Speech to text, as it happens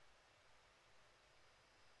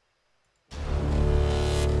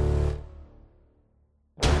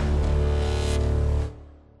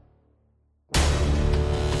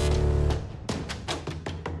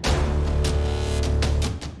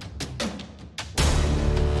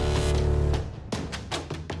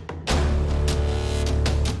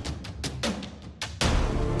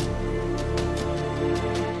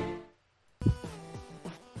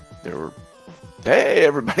Hey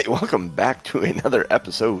everybody, welcome back to another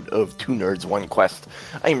episode of Two Nerds, One Quest.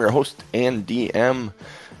 I am your host and DM,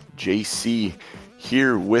 JC,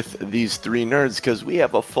 here with these three nerds because we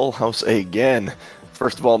have a full house again.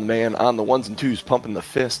 First of all, the man on the ones and twos pumping the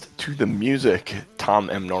fist to the music, Tom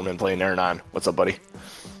M. Norman playing Aaron. What's up, buddy?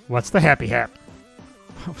 What's the happy hap?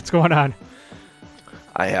 What's going on?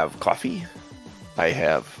 I have coffee. I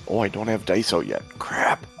don't have dice out yet.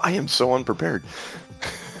 Crap, I am so unprepared.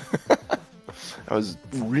 I was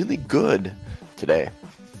really good today.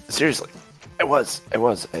 Seriously, I was.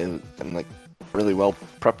 I'm like really well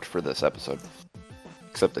prepped for this episode.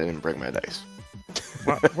 Except I didn't bring my dice.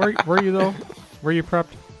 Were you though? Were you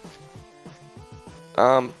prepped?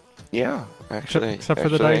 Yeah, actually. Except for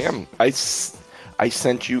the dice? I am. I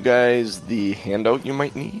sent you guys the handout you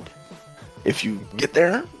might need. If you get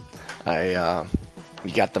there,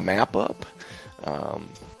 we got the map up.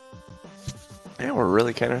 Yeah, we're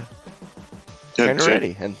really kind of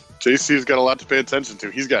ready. And JC's got a lot to pay attention to.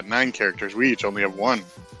 He's got 9 characters. We each only have 1.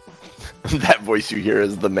 that voice you hear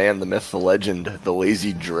is the man, the myth, the legend, the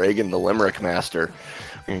lazy dragon, the limerick master.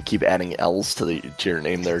 We're gonna keep adding L's to your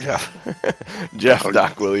name there, Jeff. Jeff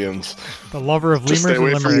Doc Williams, the lover of lemurs and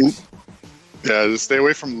limericks. Just stay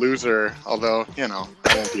away from loser. Although I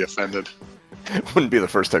won't be offended. Wouldn't be the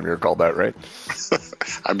first time you're called that, right?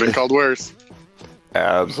 I've been called worse.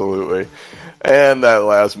 Absolutely. And that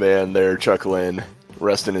last man there, chuckling,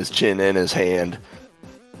 resting his chin in his hand,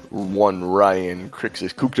 one Ryan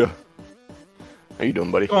Crixus Kukta. How you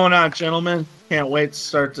doing, buddy? What's going on, gentlemen? Can't wait to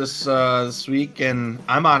start this week, and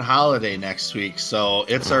I'm on holiday next week, so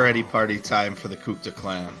it's already party time for the Kukta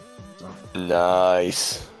clan. So.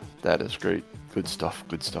 Nice. That is great. Good stuff.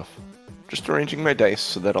 Just arranging my dice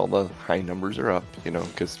so that all the high numbers are up,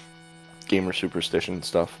 because gamer superstition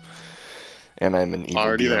stuff. And I'm an evil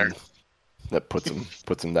already DM there. That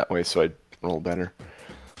puts them that way, so I roll better.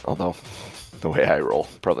 Although, the way I roll,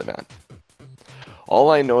 probably not.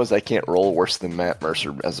 All I know is I can't roll worse than Matt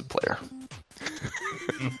Mercer as a player.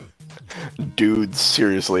 Dude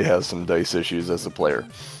seriously has some dice issues as a player.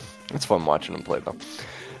 It's fun watching him play, though.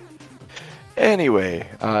 Anyway,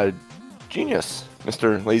 Genius,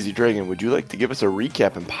 Mr. Lazy Dragon, would you like to give us a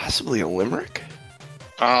recap and possibly a limerick?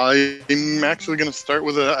 I'm actually going to start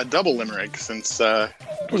with a double limerick since... oh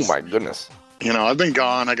my goodness. I've been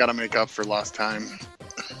gone. I got to make up for lost time.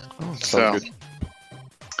 Oh, sounds good.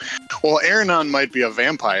 Well, Aranon might be a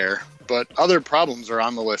vampire, but other problems are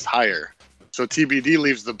on the list higher. So TBD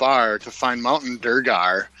leaves the bar to find Mountain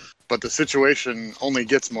Durgar, but the situation only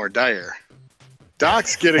gets more dire.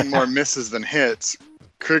 Doc's getting more misses than hits.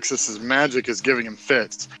 Crixus' magic is giving him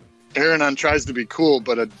fits. Aranon tries to be cool,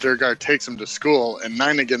 but a Durgar takes him to school, and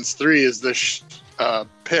 9 against 3 is the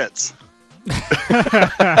pits.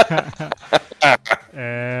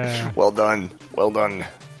 Well done.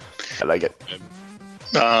 I like it.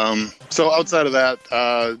 So outside of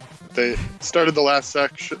that, they started the last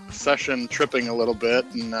session tripping a little bit,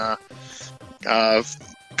 and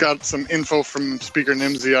got some info from Speaker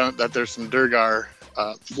Nimzia that there's some Durgar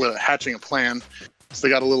hatching a plan. So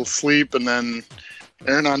they got a little sleep, and then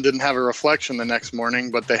Aranon didn't have a reflection the next morning,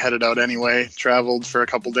 but they headed out anyway, traveled for a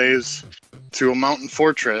couple days to a mountain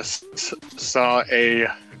fortress, saw a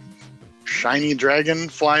shiny dragon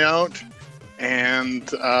fly out,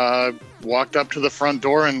 and walked up to the front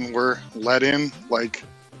door and were let in like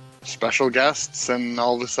special guests, and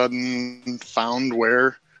all of a sudden found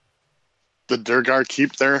where the Durgar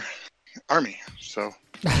keep their army. So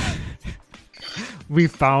we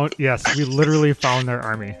literally found their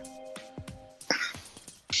army.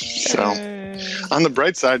 So on the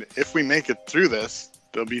bright side, if we make it through this,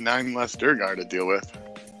 there'll be 9 less Durgar to deal with.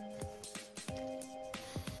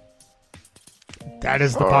 That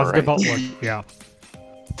is the positive outlook. Yeah.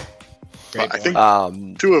 I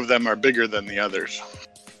think 2 of them are bigger than the others.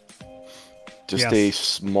 Just a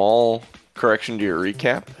small correction to your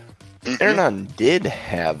recap. Mm-hmm. Aranon did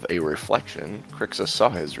have a reflection. Crixus saw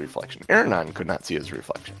his reflection. Aranon could not see his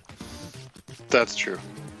reflection. That's true.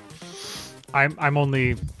 I'm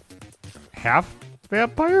only half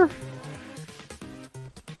vampire?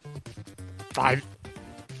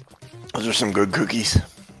 Those are some good cookies.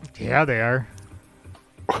 Yeah, they are.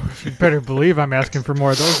 You better believe I'm asking for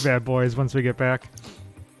more of those bad boys once we get back.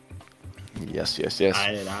 Yes.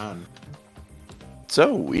 Add it on.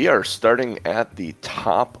 So we are starting at the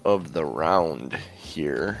top of the round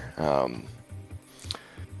here.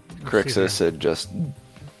 Crixus had just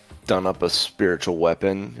done up a spiritual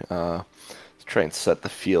weapon to try and set the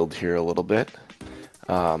field here a little bit.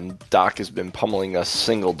 Doc has been pummeling a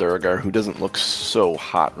single Durgar who doesn't look so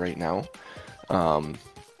hot right now.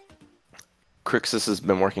 Crixus has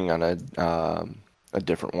been working on a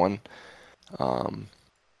different one.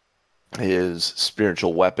 His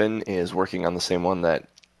spiritual weapon is working on the same one that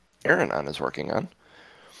Aranon is working on.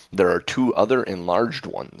 There are 2 other enlarged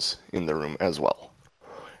ones in the room as well.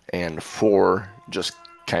 And 4 just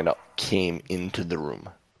kind of came into the room.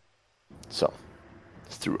 So,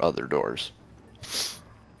 through other doors.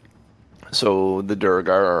 So the Durgar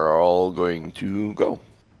are all going to go,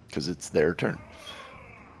 because it's their turn.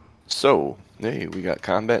 So, hey, we got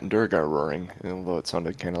combat and Durgar roaring, although it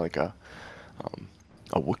sounded kind of like a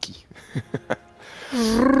Wookiee.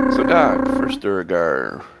 So Doc, first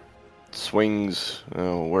Durgar swings.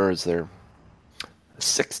 Oh, where is there?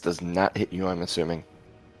 6 does not hit you, I'm assuming.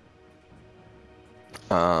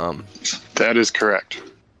 That is correct.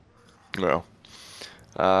 No.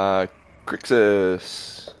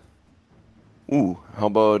 Crixus. Ooh, how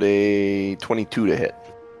about a 22 to hit?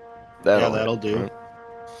 That'll do.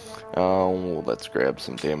 Well, let's grab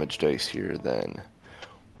some damage dice here then.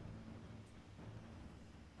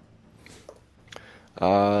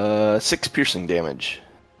 6 piercing damage.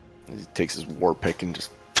 He takes his war pick and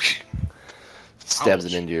just stabs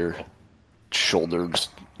it into your shoulder,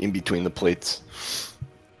 just in between the plates.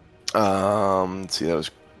 Let's see, that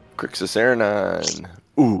was Crixus Aranon.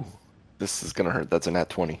 Ooh, this is gonna hurt. That's a nat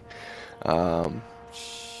 20. Shite.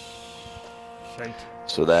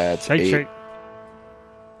 So that's Shite.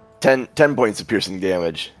 10 points of piercing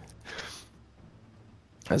damage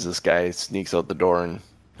as this guy sneaks out the door and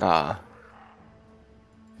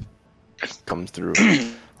comes through.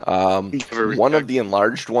 One of the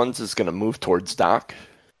enlarged ones is going to move towards Doc.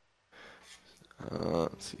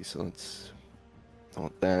 Let's see, so let's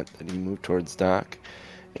note that he moved towards Doc,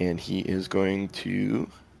 and he is going to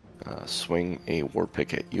swing a war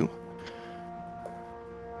pick at you.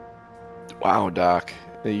 Wow, Doc,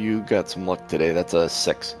 you got some luck today. That's a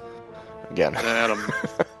 6. Again. Adam.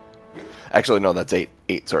 Actually, no, that's 8.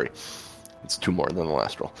 8, sorry. It's 2 more than the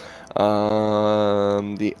last roll.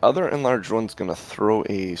 The other enlarged one's going to throw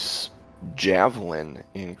a javelin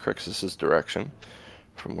in Crixus's direction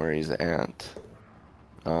from where he's at.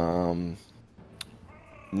 19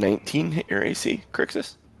 hit your AC,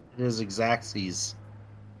 Crixus? It is Exacxies.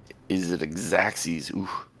 Is it Exacxies? Ooh.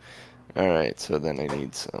 Alright, so then I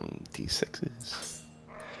need some D6s.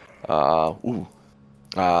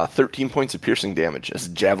 13 points of piercing damage as a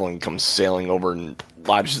javelin comes sailing over and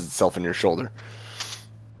lodges itself in your shoulder.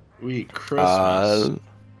 Sweet Christmas.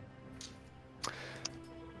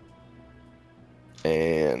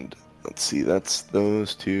 And let's see, that's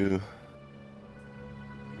those 2.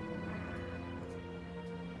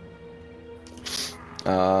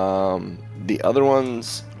 The other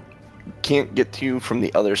ones can't get to you from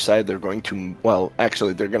the other side. They're going to, well,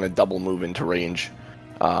 actually, they're going to double move into range.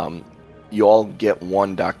 You all get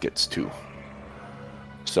 1, Doc gets 2.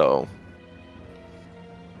 So,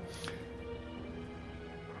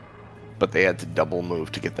 but they had to double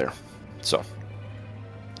move to get there. So,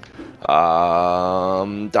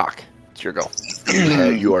 Doc, it's your go.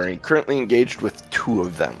 You are currently engaged with 2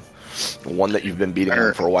 of them. One that you've been beating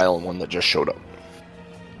on for a while and one that just showed up.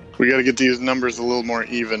 We got to get these numbers a little more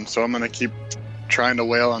even, so I'm going to keep trying to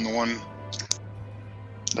wail on the one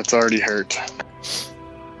that's already hurt.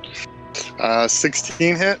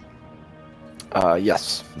 16 hit?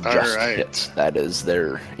 Yes, just hits. That is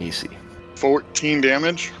their AC. 14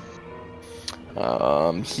 damage?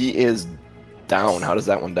 He is down. How does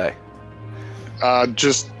that one die?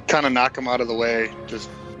 Just kind of knock him out of the way.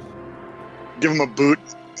 Just give him a boot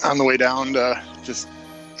on the way down to just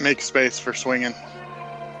make space for swinging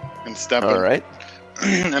and stepping. All right.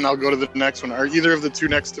 And I'll go to the next one. Are either of the 2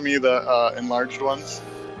 next to me the enlarged ones?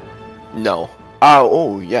 No.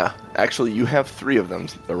 Oh, yeah. Actually, you have 3 of them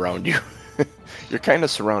around you. You're kind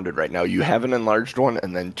of surrounded right now. You have an enlarged one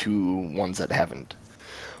and then 2 ones that haven't.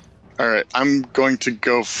 All right. I'm going to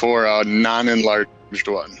go for a non-enlarged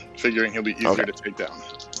one, figuring he'll be easier to take down.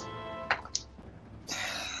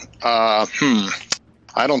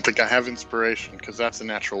 I don't think I have inspiration because that's a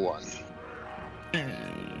natural 1.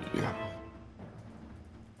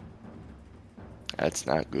 That's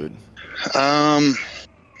not good.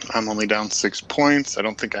 I'm only down 6 points. I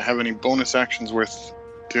don't think I have any bonus actions worth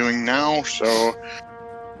doing now, so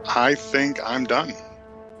I think I'm done.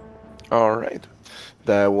 All right.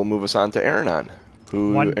 That will move us on to Aranon.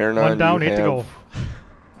 One down, 8 to go.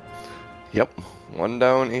 Yep. 1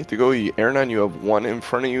 down, 8 to go. Aranon, you have 1 in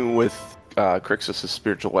front of you with Crixus'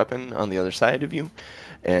 spiritual weapon on the other side of you.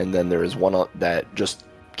 And then there is 1 that just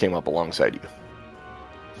came up alongside you.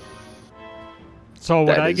 So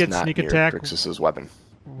would I get sneak attack? Crixus' weapon.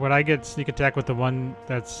 Would I get sneak attack with the one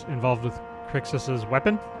that's involved with Crixus'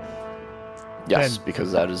 weapon? Yes,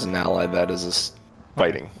 because that is an ally. That is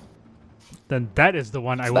fighting. Then that is the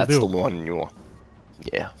one I will That's do. the one you want.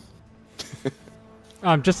 Yeah.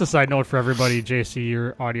 Just a side note for everybody, JC,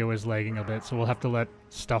 your audio is lagging a bit, so we'll have to let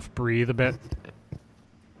stuff breathe a bit.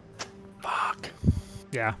 Fuck.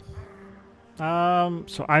 Yeah.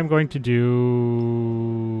 So I'm going to do...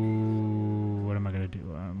 What am I going to do?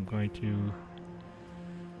 I'm going to...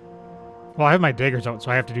 Well, I have my daggers out, so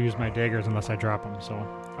I have to use my daggers unless I drop them. So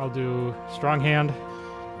I'll do strong hand.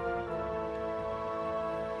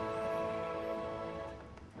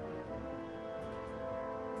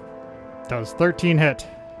 Does 13 hit?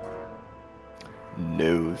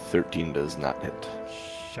 No, 13 does not hit.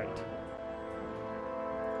 Shite.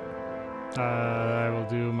 I will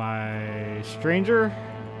do my stranger,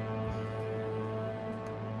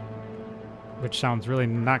 which sounds really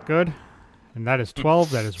not good. And that is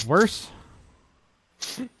 12. That is worse.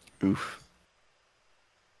 Oof.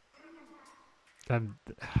 Then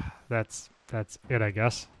that's it, I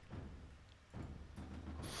guess.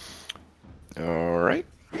 All right.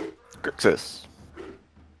 Grixis.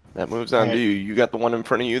 That moves on to you. You got the one in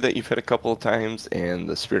front of you that you've hit a couple of times, and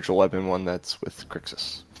the spiritual weapon one that's with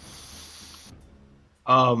Grixis.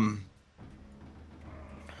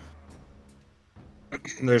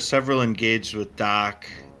 There's several engaged with Doc.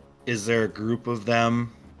 Is there a group of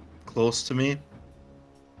them close to me?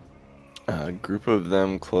 A group of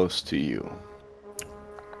them close to you.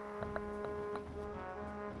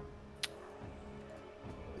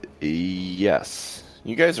 Yes.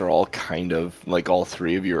 You guys are all kind of, like all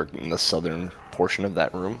three of you are in the southern portion of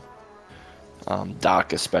that room.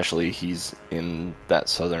 Doc especially, he's in that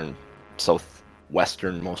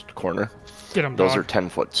southwesternmost corner. Get him, Those dog. are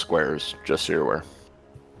 10-foot squares, just so you're aware.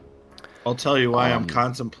 I'll tell you why I'm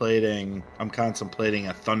contemplating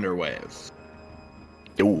a thunder wave.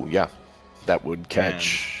 Oh, yeah. That would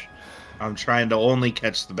catch... I'm trying to only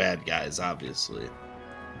catch the bad guys, obviously.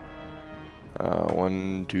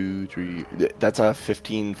 1, 2, 3... That's a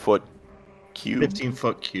 15-foot cube?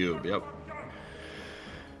 15-foot cube, yep.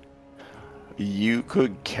 You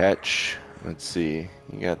could catch... Let's see.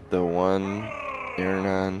 You got the one...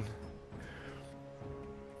 Aranon.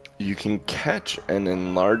 You can catch an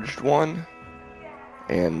enlarged one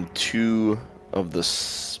and two of the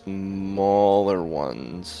smaller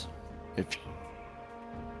ones.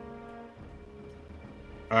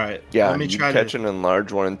 Alright, Yeah, let me you try catch to... an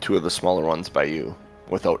enlarged one and two of the smaller ones by you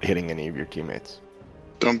without hitting any of your teammates.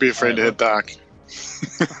 Don't be afraid to hit Doc.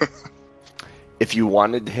 If you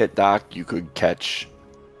wanted to hit Doc, you could catch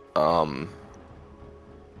an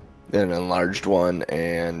enlarged one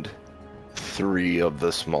and 3 of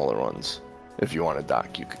the smaller ones. If you wanted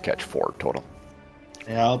Doc, you could catch 4 total.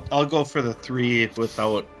 Yeah, I'll go for the 3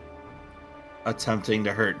 without attempting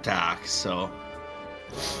to hurt Doc, so...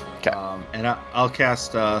 Okay. And I'll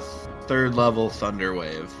cast a 3rd level Thunder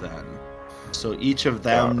Wave then. So each of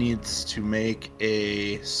them needs to make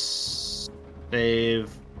a save,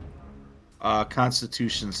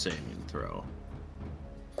 Constitution saving throw.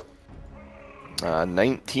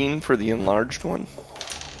 19 for the enlarged one.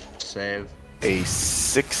 Save. A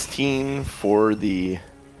 16 for the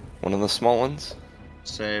one of the small ones.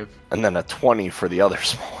 Save. And then a 20 for the other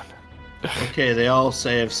small one. Okay, they all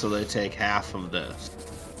save, so they take half of this.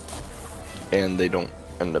 And they don't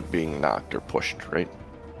end up being knocked or pushed, right?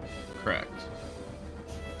 Correct.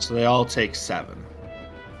 So they all take 7.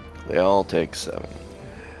 They all take 7.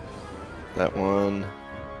 That one,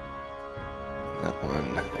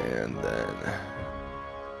 and then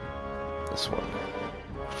this one.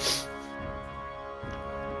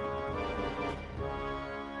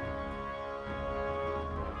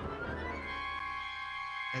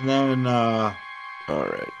 And then, All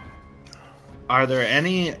right. are there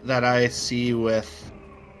any that I see with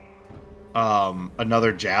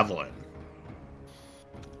another javelin?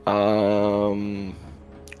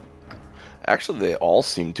 Actually, they all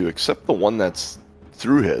seem to, except the one that's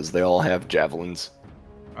through his. They all have javelins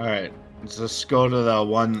All right, just go to the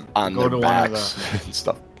one. on go their to backs one of the. and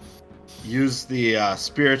stuff. Use the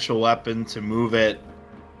spiritual weapon to move it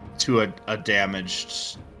to a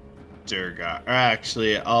damaged Durgar. Or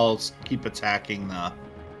actually, I'll keep attacking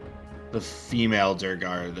the female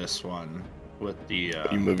Durgar. This one with the.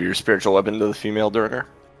 You move your spiritual weapon to the female Durgar.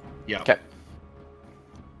 Yeah. Okay.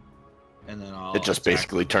 And then I'll. It just attack-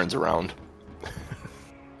 basically turns around.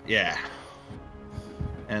 Yeah.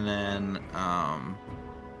 And then A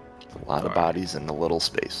lot of Alright. bodies in a little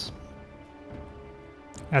space,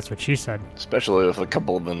 That's what she said. especially with a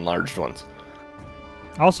couple of enlarged ones.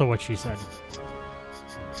 Also what she said.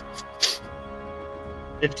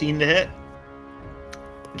 15 to hit.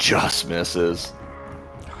 Just misses.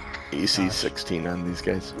 AC Gosh. 16 on these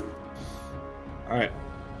guys. Alright.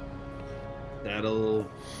 That'll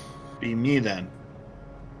be me then.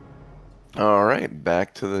 All right,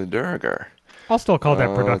 back to the Durgar. I'll still call that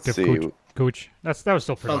let's productive, see. Cooch. That was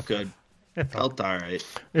still Felt productive. good. It felt- Felt alright.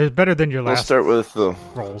 It was better than your We'll last start with the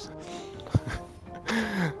rolls.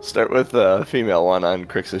 female one on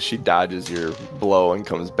Crixus. She dodges your blow and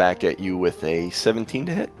comes back at you with a 17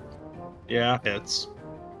 to hit. Yeah, hits.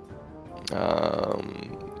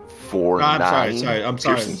 For No, I'm 9 sorry. I'm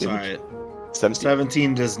piercing damage. 17.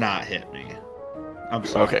 17 does not hit me. I'm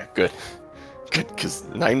sorry. Okay, good. Good, because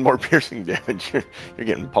 9 more piercing damage. You're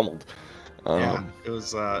getting pummeled. Yeah, it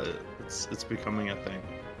was. It's becoming a thing.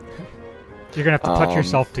 You're gonna have to touch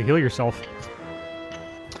yourself to heal yourself.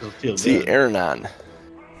 It'll feel See, good. Aranon.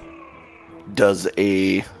 Does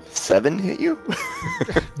a 7 hit you?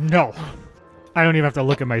 No. I don't even have to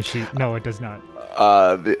look at my sheet. No, it does not.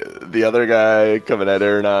 The other guy coming at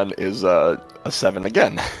Aranon is a 7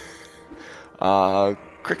 again.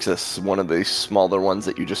 Crixus, one of the smaller ones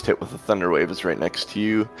that you just hit with the Thunder Wave, is right next to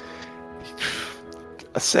you.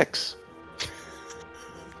 A 6.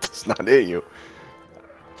 Does not hit you.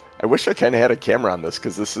 I wish I kind of had a camera on this,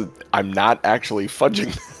 because I'm not actually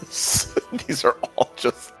fudging this. These are all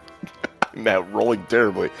just, I'm rolling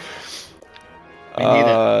terribly. We need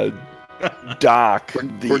it. Doc.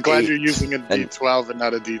 We're glad 8. you're using a D12 and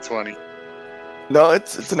not a D20. No,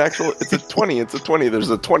 it's a 20. It's a 20.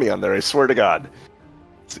 There's a 20 on there. I swear to God.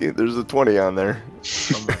 See, there's a 20 on there.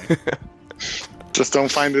 Just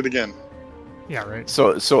don't find it again. Yeah, right.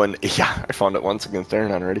 So I found it once against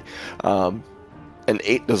Aranon already. An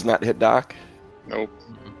 8 does not hit Doc. Nope.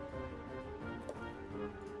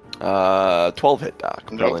 12 hit Doc.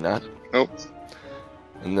 Nope. Probably not. Nope.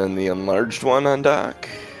 And then the enlarged one on Doc.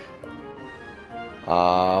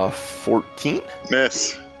 14.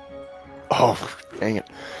 Miss. Oh, dang it.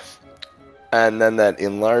 And then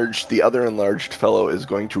the other enlarged fellow is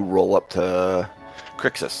going to roll up to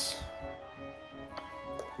Crixus.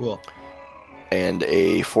 Cool. And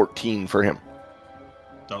a 14 for him.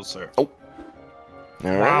 No, sir. All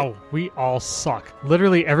right. Wow, we all suck.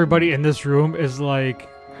 Literally everybody in this room is like,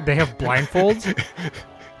 they have blindfolds.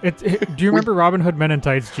 Do you remember Robin Hood Men in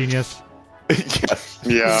Tights, Genius? Yes.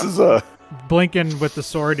 Yeah. This is Blinking with the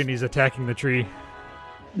sword and he's attacking the tree.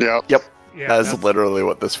 Yep. Yep. Yeah, That's literally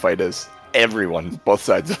what this fight is. Everyone, both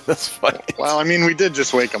sides of this fight. Well, I mean, we did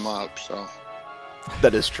just wake them up, so.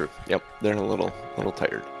 That is true. Yep, they're a little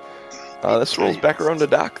tired. This rolls back around to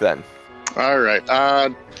Doc then. All right.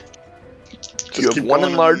 You have keep one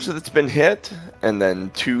going enlarged that's been hit, and then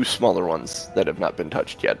 2 smaller ones that have not been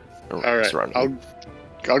touched yet. All right. Surrounding.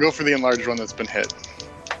 I'll go for the enlarged one that's been hit.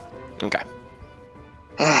 Okay.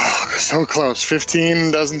 Oh, so close.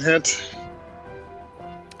 15 doesn't hit.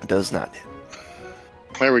 Does not hit.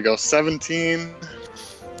 There we go. 17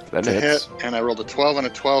 That to hits. hit, and I rolled a 12 and a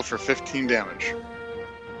 12 for 15 damage.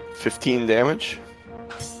 15 damage.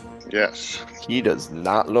 Yes. He does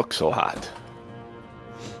not look so hot.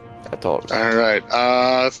 That's all. All right.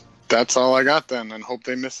 That's all I got then, and hope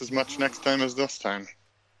they miss as much next time as this time.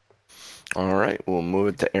 All right, we'll move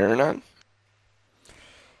it to Aranon.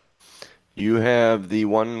 You have the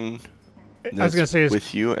one that's I was gonna say,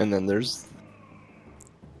 with you, and then there's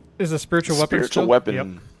is the spiritual weapon spiritual still? weapon. Yep.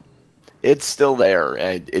 It's still there.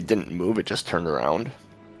 It didn't move. It just turned around.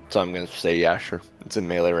 So I'm going to say, yeah, sure. It's in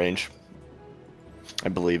melee range. I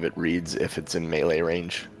believe it reads if it's in melee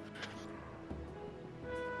range.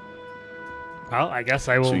 Well, I guess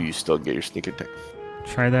I will So you still get your sneak attack.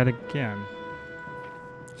 try that again.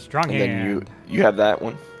 Strong And hand. then you have that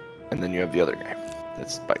one. And then you have the other guy.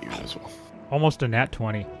 That's by you as well. Almost a nat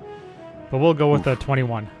 20. But we'll go with a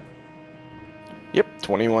 21. Yep,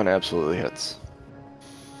 21 absolutely hits.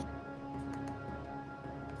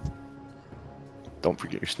 Don't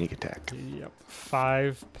forget your sneak attack. Yep.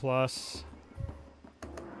 5 plus...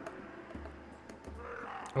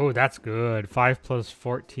 Oh, that's good. 5 plus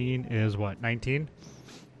 14 is what, 19?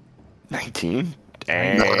 19?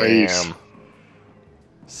 Damn. Nice.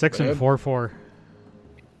 6 and Good. 4, 4.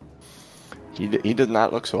 He does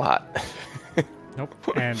not look so hot. Nope.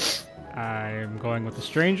 And I'm going with the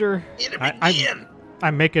stranger. Hit him I- again.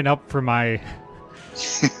 I'm making up for my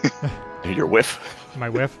Your whiff.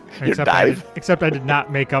 whiff. Your dive. Except I did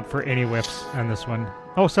not make up for any whiffs on this one.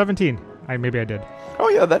 Oh, 17. Maybe I did. Oh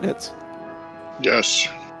yeah, that hits. Yes.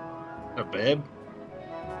 Not bad.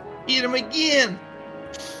 Hit him again.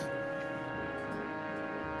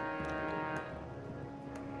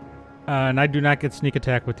 And I do not get sneak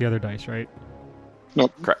attack with the other dice, right?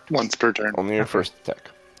 Nope. Correct. Once per turn. Only your first attack.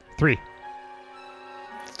 3.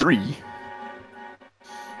 3.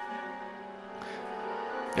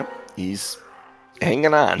 Yep, he's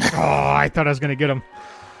hanging on. Oh, I thought I was gonna get him.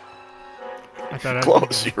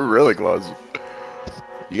 Close. You're really close.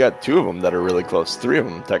 You got 2 of them that are really close. 3 of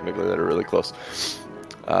them, technically, that are really close.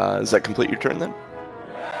 Does that complete your turn, then?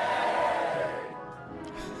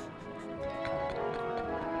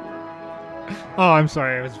 Oh, I'm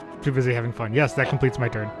sorry. I was too busy having fun. Yes, that completes my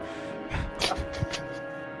turn.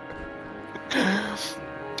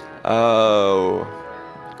 Oh,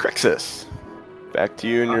 Crixus. Back to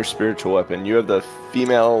you and your spiritual weapon. You have the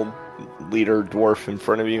female leader dwarf in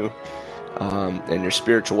front of you, and your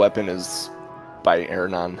spiritual weapon is by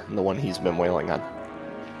Aranon, the one he's been wailing on.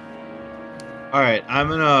 All right, I'm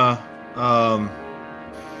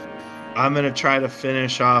gonna try to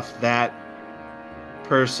finish off that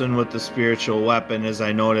person with the spiritual weapon as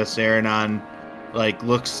I notice Aranon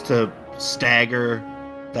looks to stagger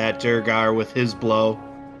that Durgar with his blow.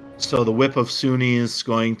 So the Whip of Sunni is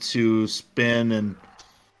going to spin and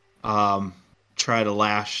try to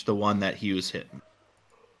lash the one that he was hitting.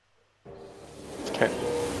 Okay.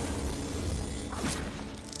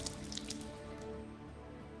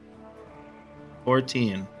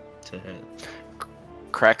 $14 to hit.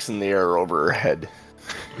 Cracks in the air over her head.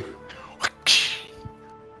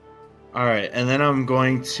 All right, and then I'm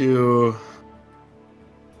going to...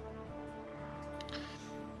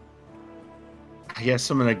 I guess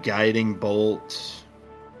I'm going to Guiding Bolt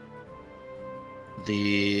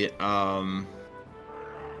the... I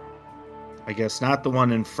guess not the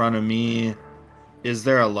one in front of me. Is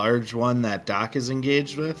there a large one that Doc is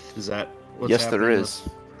engaged with? Is that what's Yes, there happening is.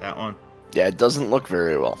 with that one? Yeah, it doesn't look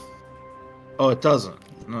very well. Oh, it doesn't.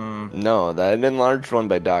 No, that enlarged one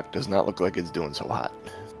by Doc does not look like it's doing so hot.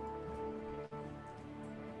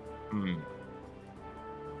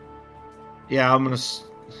 Yeah, I'm gonna.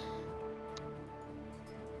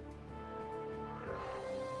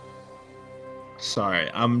 Sorry,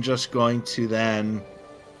 I'm just going to then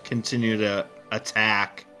continue to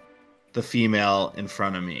attack the female in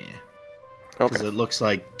front of me. Because Okay. it looks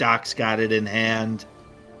like Doc's got it in hand,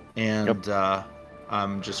 and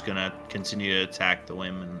I'm just gonna continue to attack the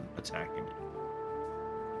women attacking me.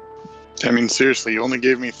 I mean, seriously, you only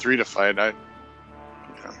gave me 3 to fight. I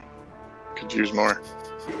could use more.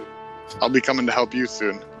 I'll be coming to help you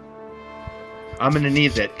soon. I'm gonna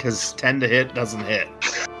need it because 10 to hit doesn't hit.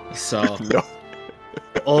 So No.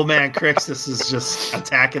 old man Crixus is just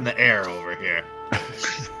attacking the air over here.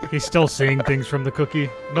 He's still seeing things from the cookie.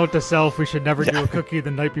 Note to self: we should never do a cookie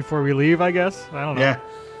the night before we leave. I guess. I don't know.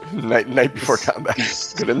 Yeah, Night before combat.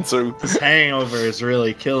 Good insert. this hangover is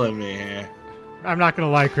really killing me here. I'm not gonna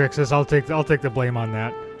lie, Crixus. I'll take the blame on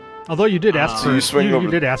that. Although you did ask So for you it. swing You over-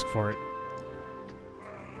 did ask for it.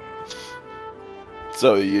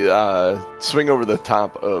 So you swing over the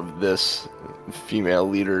top of this female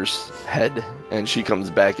leader's head, and she comes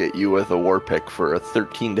back at you with a war pick for a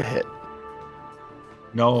 13 to hit.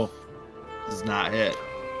 No, does not hit.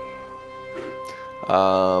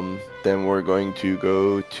 Then we're going to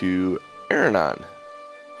go to Aranon.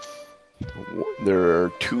 There are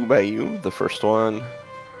 2 by you. The first one,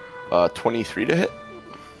 23 to hit.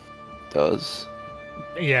 Does.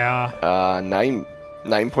 Yeah.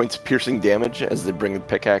 9 points of piercing damage as they bring the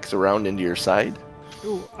pickaxe around into your side.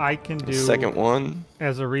 Ooh, I can do. The second one,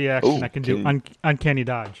 as a reaction, Ooh, I can do uncanny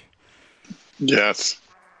dodge. Yes.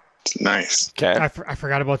 It's nice. okay. I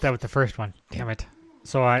forgot about that with the first one. Damn it.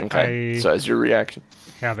 So I So as your reaction,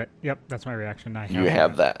 have it. Yep, that's my reaction. you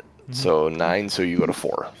have that. So 9, so you go to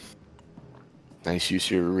 4. Nice use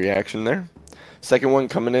of your reaction there. Second one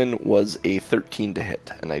coming in was a 13 to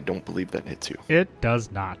hit, and I don't believe that hits you. It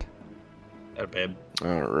does not. That babe.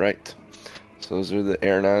 All right. So those are the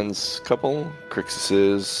Aranon's couple.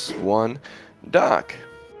 Crixus's 1. Doc,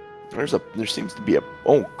 there seems to be a...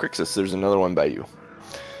 Oh, Crixus, there's another one by you.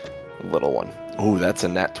 A little one. Oh, that's a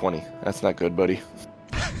nat 20. That's not good, buddy.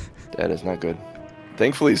 That is not good.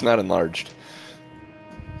 Thankfully, it's not enlarged.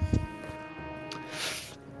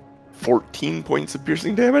 14 points of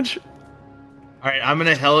piercing damage. All right, I'm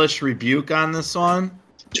gonna hellish rebuke on this one.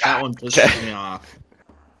 That one pisses Okay. me off.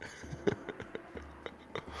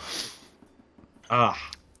 Ah,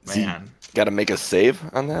 man. Got to make a save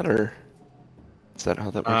on that, or is that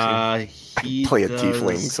how that works? He Play a does-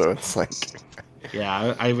 tiefling, so it's like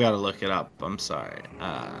Yeah, I've got to look it up. I'm sorry.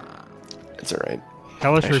 it's all right.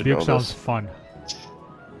 Hellish I should Rebuke know sounds this. fun.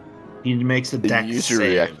 He makes a The dex user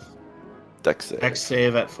save. react- Dex save. Dex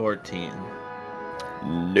save at 14.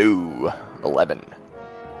 No. 11.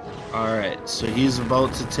 All right, so he's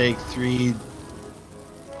about to take 3d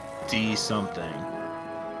something.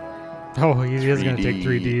 Oh, he is going to take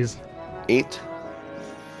 3D. 3Ds. 8.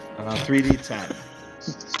 3d10.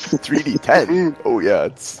 3d10. Oh yeah,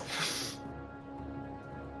 it's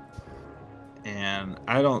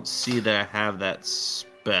I don't see that I have that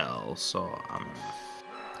spell, so I'm...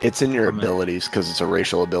 It's in your I'm in. abilities because it's a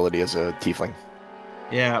racial ability as a tiefling.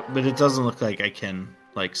 Yeah, but it doesn't look like I can,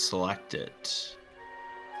 like, select it.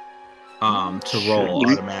 To roll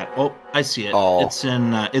Sure. automatic. Oh, I see it. Oh. It's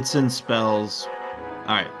in spells.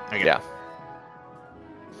 All right, I get Yeah,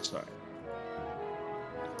 it. Sorry.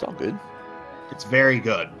 it's all good. It's very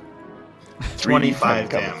good. 3d10 25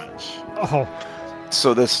 coming. damage. Oh,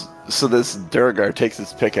 So this Durgar takes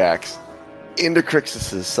his pickaxe into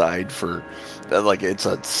Crixus's side for like it's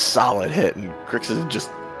a solid hit, and Crixus just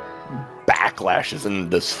backlashes, and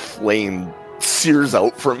this flame sears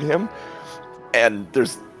out from him, and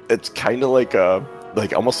it's kind of like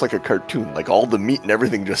almost like a cartoon, like all the meat and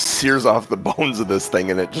everything just sears off the bones of this thing,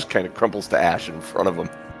 and it just kind of crumples to ash in front of him.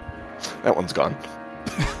 That one's gone.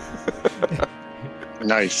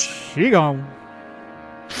 Nice. she gone.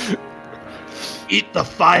 Eat the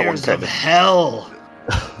fires That of one hell.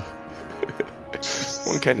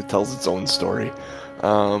 One kind of tells its own story.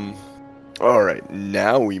 All right,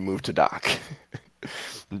 now we move to Doc.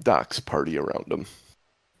 Doc's party around him.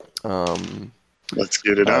 Let's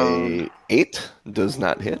get it on. A 8 does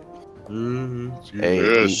not hit. A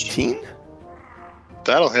Yes. 18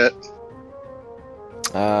 That'll hit.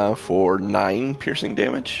 for 9 piercing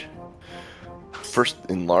damage. First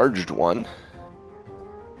enlarged one.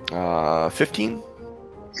 15.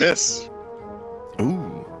 Miss.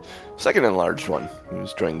 Ooh. Second enlarged one.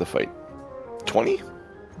 Who's joined the fight? 20?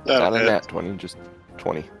 That'll Not a hit. nat 20, just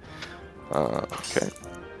 20. Okay.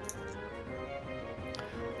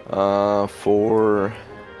 For...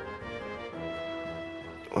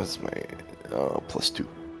 What's my... +2.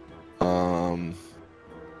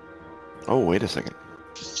 Oh, wait a second.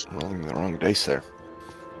 I'm rolling the wrong dice there.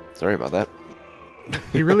 Sorry about that.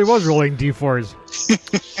 He really was rolling d4s.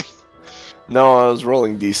 No, I was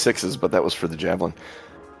rolling d6s, but that was for the javelin.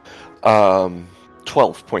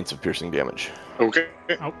 12 points of piercing damage. Okay.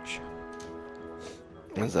 Ouch.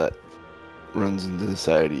 As that runs into the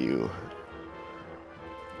side of you.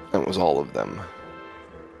 That was all of them.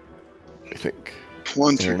 I think.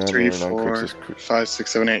 1, 2, Aaron, 3, Aaron, 4, Crixus, 5,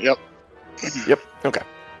 6, 7, 8. Yep. Yep, okay.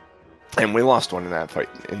 And we lost one in that fight,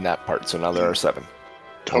 in that part, so now there are 7.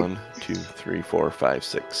 Oh. 1, 2, 3, 4, 5,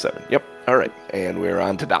 6, 7. Yep, alright. And we're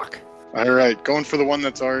on to Doc. All right. Going for the one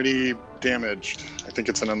that's already damaged. I think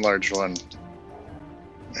it's an enlarged one.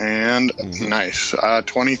 And Mhm. nice.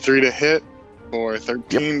 23 to hit for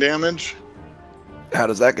 13 damage. How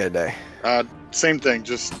does that guy die? Same thing.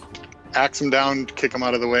 Just axe him down, kick him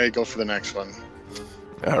out of the way, go for the next one.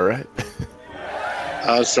 Alright.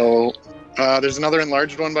 So there's another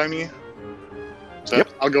enlarged one by me. So Yep.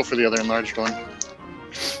 I'll go for the other enlarged one.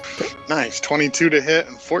 Nice. 22 to hit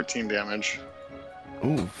and 14 damage.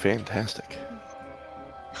 Ooh, fantastic.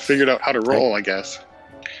 Figured out how to roll, I guess.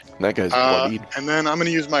 That guy's bloodied. And then I'm going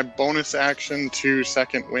to use my bonus action to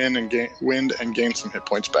second wind and gain some hit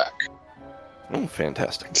points back. Oh,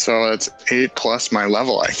 fantastic. So it's 8 plus my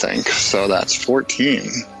level, I think. So that's 14.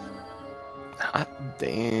 Hot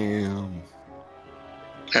damn.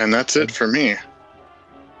 And that's it for me.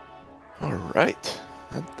 Alright.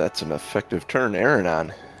 That's an effective turn,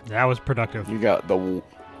 Aranon. That was productive. You got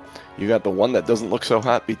the one that doesn't look so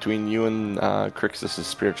hot between you and Crixus'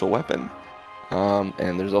 spiritual weapon.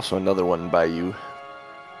 And there's also another one by you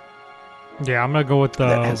Yeah, I'm gonna go with the.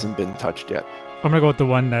 that hasn't been touched yet. I'm gonna go with the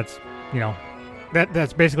one that's,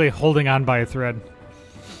 that's basically holding on by a thread.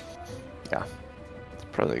 Yeah. It's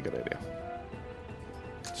probably a good idea.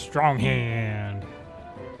 Strong hand.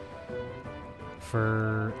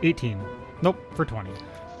 For 18. Nope, for 20.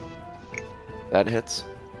 That hits.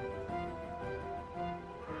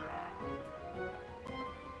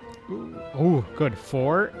 Ooh, good.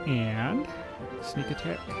 4 and sneak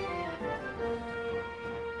attack.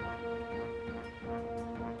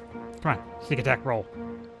 Come on, sneak attack roll.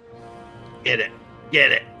 Get it.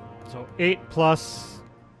 Get it. So 8 plus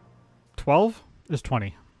 12 is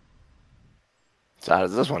 20. So how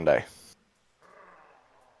does this one die?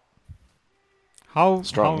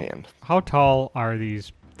 Strong hand. How tall are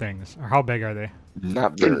these things? Or how big are they?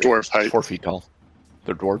 Not They're very. dwarf height. 4 feet tall.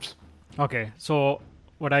 They're dwarves. Okay, so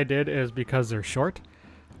what I did is because they're short,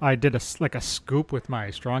 I did a scoop with my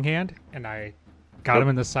strong hand, and I got him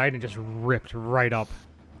in the side and just ripped right up,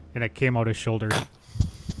 and it came out his shoulders.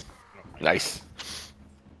 Nice.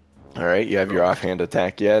 Alright, you have your offhand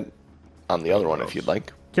attack yet? On the other one if you'd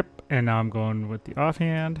like. Yep, and now I'm going with the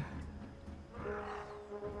offhand.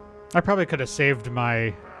 I probably could have saved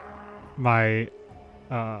my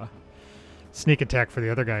sneak attack for the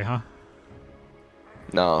other guy, huh?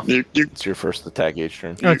 No, You it's your first attack each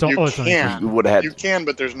turn. Oh, it's you only can. You would have You had. can,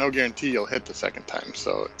 but there's no guarantee you'll hit the second time,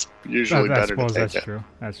 so it's usually I better to suppose take that's it. true.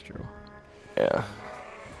 That's true. Yeah.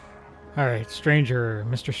 All right, Stranger,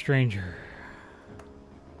 Mr. Stranger.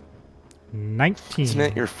 19. Isn't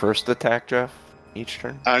it your first attack, Jeff? Each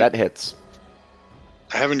turn? I- That hits.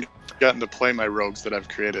 I haven't gotten to play my rogues that I've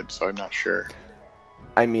created, so I'm not sure.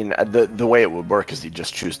 I mean, the way it would work is you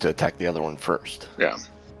just choose to attack the other one first. Yeah.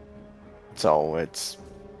 So it's.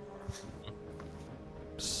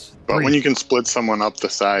 But Three. when you can split someone up the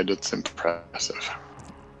side, it's impressive.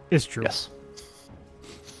 It's true. Yes.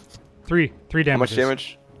 Three How damages. much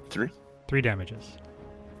damage? 3? 3 damages.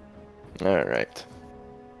 All right.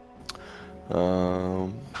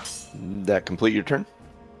 That complete your turn?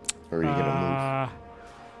 Or are you going to move?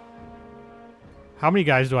 How many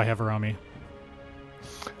guys do I have around me?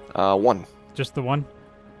 1. Just the one?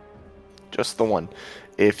 Just the one.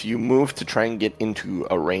 If you move to try and get into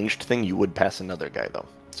a ranged thing, you would pass another guy, though.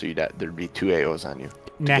 So there'd be 2 AOs on you to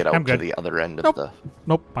Nah, get out I'm to good. the other end of Nope. the...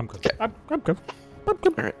 Nope, I'm good. Okay. I'm good. I'm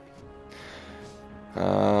good. All right.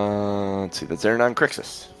 Let's see. That's Aaron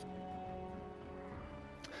Crixus.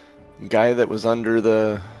 Guy that was under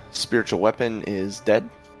the spiritual weapon is dead.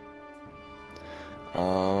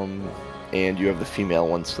 And you have the female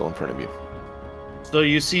one still in front of you. So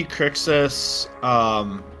you see Crixus,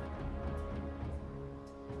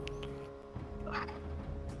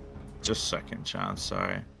 just a second, John,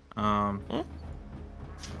 sorry.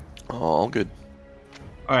 All good.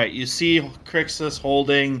 Alright, you see Crixus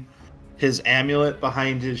holding his amulet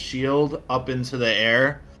behind his shield up into the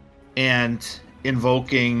air and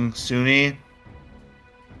invoking Suni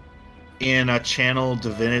in a channel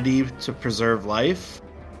divinity to preserve life.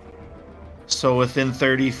 So within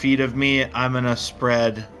 30 feet of me, I'm gonna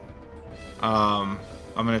spread. I'm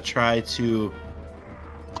gonna try to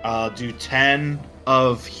do 10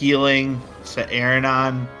 of healing to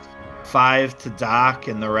Aranon, 5 to Doc,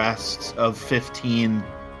 and the rest of 15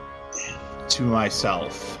 to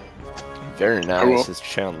myself. Very will- nice. It's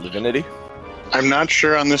channel divinity. I'm not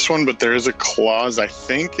sure on this one, but there is a clause, I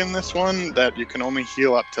think, in this one that you can only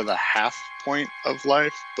heal up to the half point of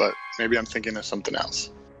life, but maybe I'm thinking of something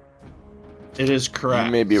else. It is correct.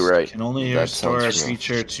 You may be right. Can only That restore a sounds familiar.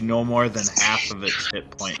 creature to no more than half of its hit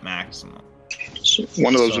point maximum.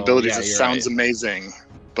 One of those So, abilities yeah, that you're sounds right. amazing,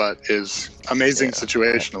 but is amazing Yeah.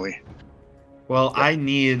 situationally. Well, I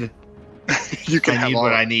need You can I have need all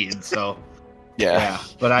what of I it. need, so Yeah. yeah.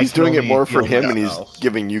 But I He's can doing it only more for heal him, and he's myself.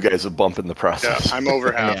 giving you guys a bump in the Yeah, process. I'm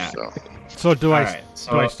over half, Yeah. so So do I Alright,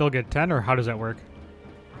 do I so- still get 10 or how does that work?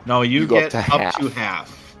 No, you You go up get to up half. to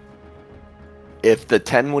half. If the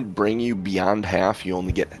 10 would bring you beyond half, you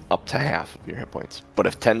only get up to half of your hit points. But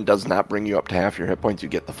if 10 does not bring you up to half your hit points, you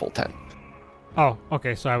get the full 10. Oh,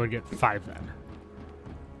 okay, so I would get 5 then.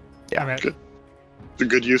 Yeah. I'm at Good. it's a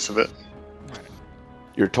good use of it.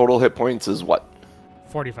 Your total hit points is what?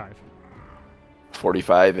 45.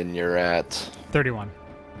 45, and you're at 31.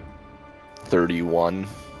 31.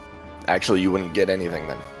 Actually, you wouldn't get anything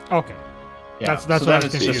then. Okay. Yeah, That's so what I then was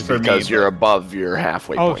it's confused just for because me. you're but- above your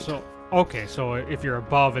halfway Oh, point. so okay, so if you're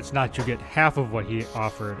above, it's not you get half of what he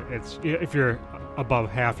offered. It's if you're above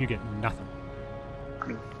half, you get nothing.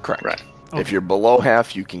 Correct. Right. If Okay. you're below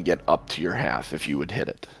half, you can get up to your half if you would hit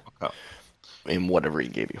it. Okay. In whatever he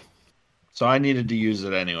gave you. So I needed to use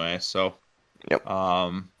it anyway. So Yep.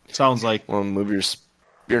 sounds like Well, move your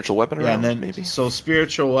spiritual weapon around, yeah. And then maybe? so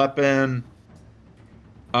spiritual weapon.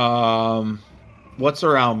 What's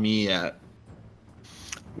around me at?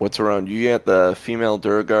 What's around you? You got the female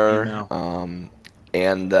Durgar, Female.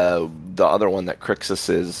 and the other one that Crixus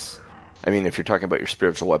is. I mean, if you're talking about your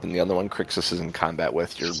spiritual weapon, the other one Crixus is in combat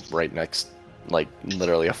with. You're right next, like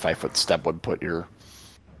literally a 5-foot step would put your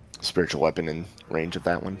spiritual weapon in range of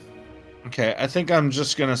that one. Okay, I think I'm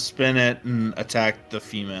just gonna spin it and attack the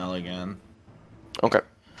female again. Okay.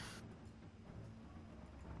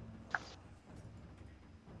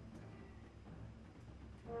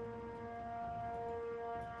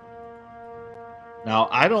 Now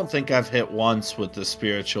I don't think I've hit once with the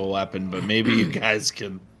spiritual weapon, but maybe you guys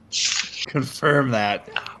can confirm that.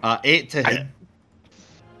 8 to hit.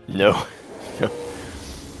 No.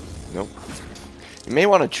 Nope. You may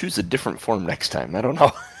want to choose a different form next time. I don't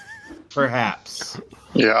know. Perhaps.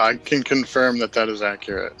 Yeah, I can confirm that that is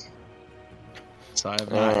accurate. So I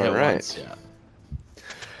have not hit Alright. once yet.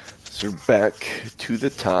 So you're back to the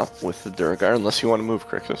top with the Durgar, unless you want to move,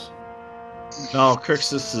 Crixus. No,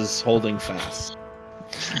 Crixus is holding fast.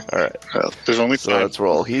 Alright. Well, there's only So 5. let's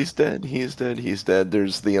roll. He's dead. He's dead. He's dead.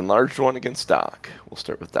 There's the enlarged one against Doc. We'll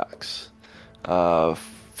start with Doc's.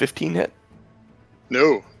 15 hit.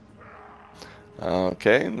 No.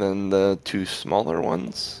 Okay, and then the two smaller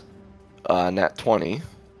ones. Nat 20.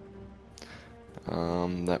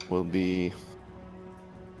 That will be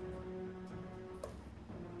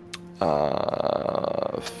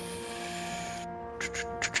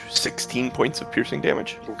 16 points of piercing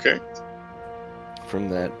damage Okay. from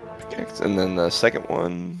that pickaxe. And then the second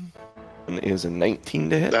one is a 19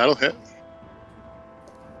 to hit That'll hit.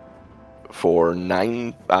 for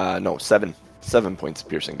 7 points of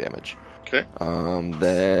piercing damage. Okay.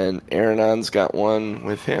 Then Aranon's got one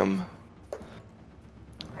with him.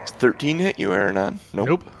 13 hit you, Aranon?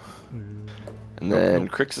 Nope. And then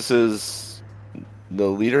Nope. Crixus's, the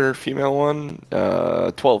leader female one,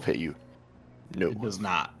 12 hit you. No. It does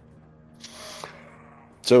not.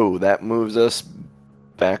 So that moves us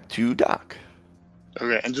back to Doc.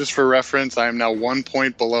 Okay, and just for reference, I am now 1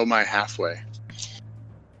 point below my halfway.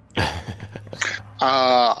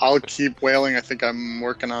 I'll keep wailing. I think I'm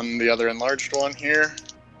working on the other enlarged one here.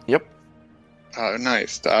 Yep.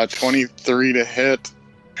 Nice. 23 to hit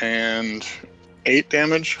and 8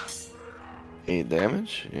 damage. 8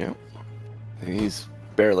 damage. Yep. He's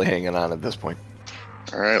barely hanging on at this point.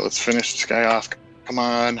 All right, let's finish this guy off. Come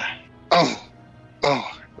on. Oh.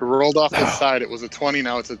 It rolled off the side. It was a 20.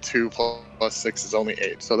 Now it's a 2 plus 6 is only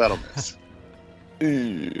 8. So that'll miss.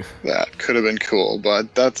 Ooh. That could have been cool,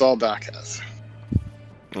 but that's all Doc has.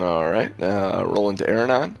 All right. Roll into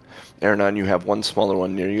Aranon. Aranon, you have one smaller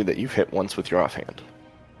one near you that you've hit once with your offhand.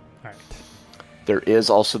 All right. There is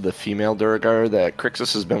also the female Duragar that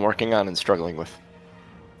Crixus has been working on and struggling with.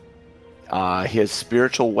 His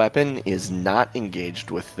spiritual weapon is not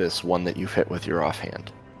engaged with this one that you've hit with your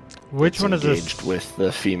offhand. Which It's one is engaged this? with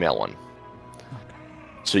the female one.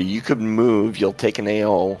 So you could move, you'll take an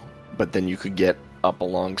AO, but then you could get up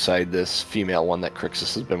alongside this female one that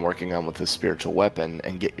Crixus has been working on with his spiritual weapon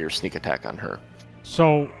and get your sneak attack on her.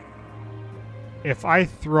 So, if I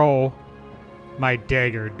throw my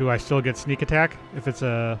dagger, do I still get sneak attack? If it's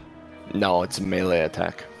a... No, it's a melee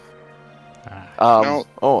attack. No,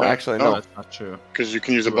 Actually, no. no. That's not true. Because you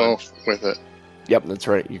can use a bow with it. Yep, that's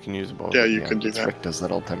right. You can use a bow. Yeah, you can do that. Rick does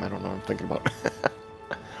that all the time. I don't know what I'm thinking about.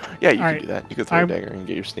 Yeah, you can Alright, do that. You can throw a dagger and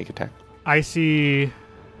get your sneak attack. I see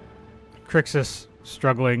Crixus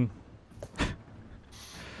struggling.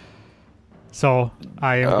 So,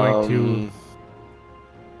 I am going to...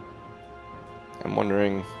 I'm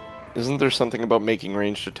wondering, isn't there something about making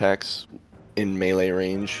ranged attacks in melee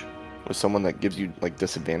range with someone that gives you like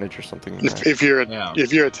disadvantage or something? If you're Yeah.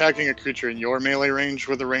 if you're attacking a creature in your melee range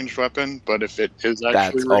with a ranged weapon, but if it is actually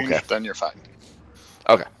That's- ranged, okay. then you're fine.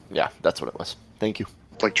 Okay, yeah, that's what it was. Thank you.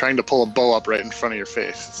 It's like trying to pull a bow up right in front of your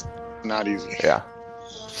face. It's not easy. Yeah.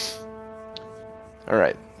 All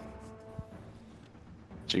right.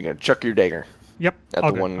 So you're gonna chuck your dagger Yep. at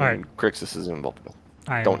I'll the go. one All right. Crixus is invulnerable.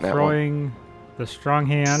 I am Don't nat one. throwing the strong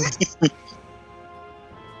hand.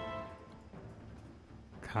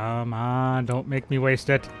 Come on, don't make me waste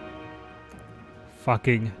it.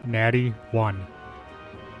 Fucking natty 1.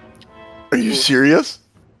 Are you serious?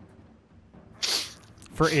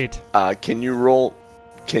 For 8. Can you roll?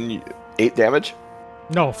 Can you 8 damage?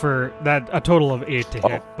 No, for that a total of 8 to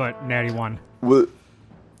hit, Oh. but natty 1.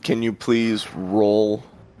 Can you please roll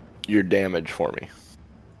your damage for me?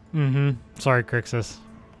 Mm-hmm. Sorry, Crixus.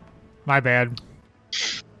 My bad.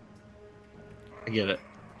 I get it.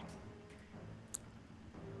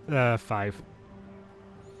 5.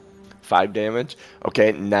 5 damage.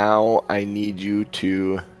 Okay, now I need you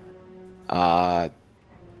to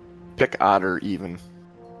pick odd or even.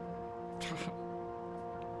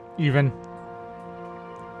 Even.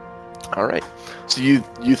 All right. So you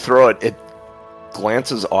throw it. It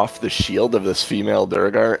glances off the shield of this female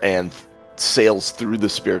Duragar and sails through the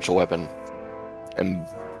spiritual weapon and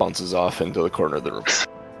bounces off into the corner of the room.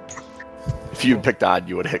 If you picked odd,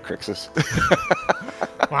 you would hit Crixus.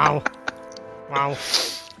 Wow.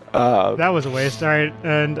 Wow. That was a waste. All right,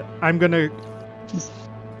 and I'm gonna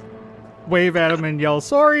wave at him and yell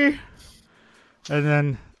sorry, and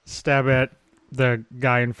then stab at the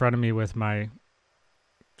guy in front of me with my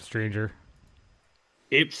stranger.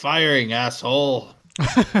 Keep firing, asshole.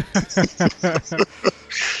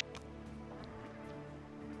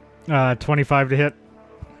 25 to hit.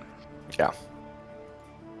 Yeah.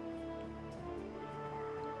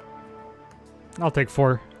 I'll take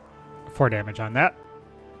 4 damage on that.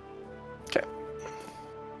 Okay.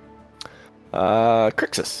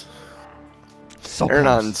 Crixus. So close.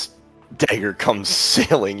 Aranon's dagger comes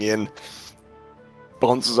sailing in,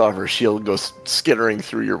 bounces off her shield, goes skittering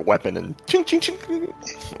through your weapon, and ching, ching, ching,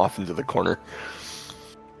 off into the corner.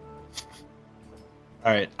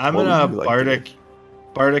 All right, I'm What gonna would you like to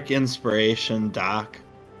bardic inspiration Doc.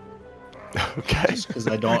 Okay. Just because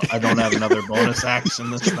I don't have another bonus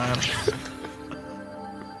action this time.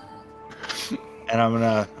 And I'm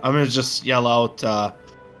gonna just yell out, I'm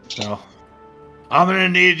gonna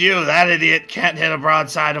need you. That idiot can't hit a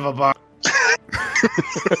broadside of a bar.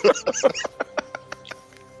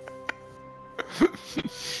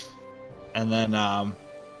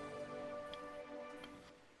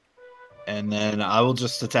 And then I will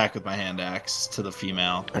just attack with my hand axe to the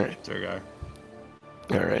female Durgar.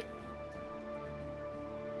 All right.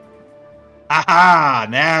 Aha!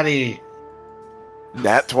 Natty!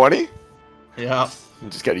 Nat 20? Yep. You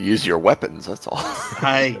just got to use your weapons, that's all.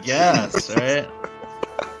 I guess, right?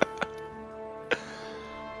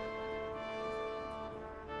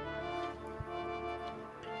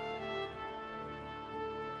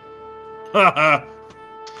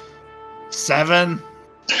 Seven?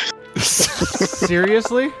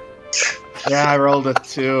 Seriously? Yeah, I rolled a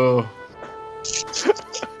 2.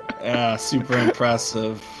 Yeah, super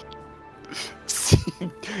impressive.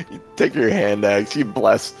 You take your hand axe, you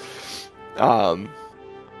bless Doc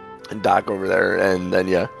over there, and then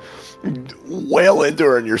you wail into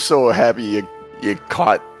her, and you're so happy you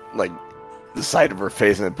caught like the side of her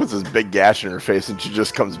face, and it puts this big gash in her face, and she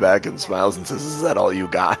just comes back and smiles and says, "Is that all you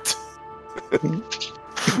got?" In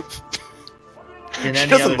She any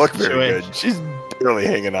doesn't other look very situation, good. She's barely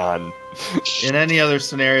hanging on. in any other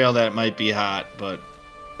scenario, that might be hot, but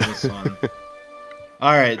this one.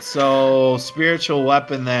 All right, so spiritual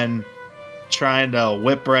weapon, then trying to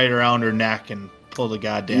whip right around her neck and pull the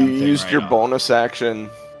goddamn You thing used right your off. bonus action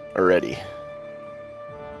already.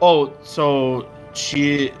 Oh, so it's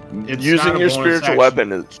Using not a your bonus spiritual action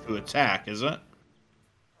weapon is. to attack, is it?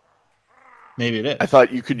 Maybe it is. I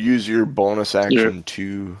thought you could use your bonus action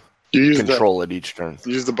to You use control it each turn.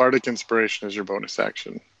 use the bardic inspiration as your bonus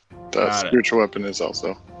action. The Got it. spiritual weapon is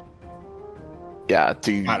also. Yeah, Got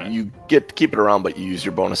it. you get to keep it around, but you use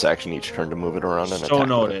your bonus action each turn to move it around and So attack with it.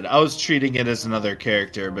 noted. I was treating it as another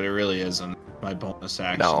character, but it really isn't my bonus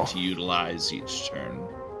action No. to utilize each turn.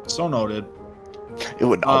 So noted. It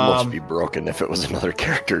would almost Um, be broken if it was another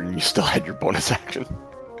character and you still had your bonus action.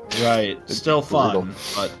 Right. It's Still fun, brutal.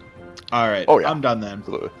 but all right. Oh, yeah. I'm done then.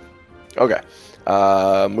 Absolutely. Okay.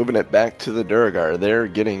 Moving it back to the Duragar. They're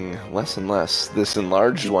getting less and less. This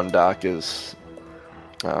enlarged one, Doc, is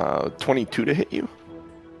 22 to hit you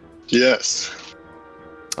Yes.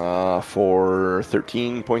 for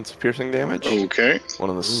 13 points of piercing damage. Okay. One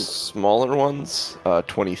of the smaller ones,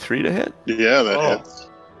 23 to hit Yeah, that Oh. hits.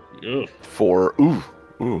 for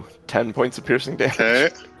 10 points of piercing damage. Okay.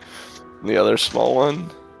 The other small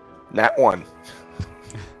one, nat 1.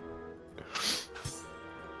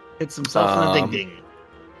 Hits himself in the ding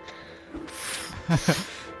ding.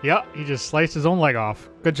 Yeah, he just sliced his own leg off.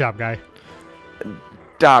 Good job, guy.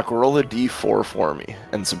 Doc, roll a d4 for me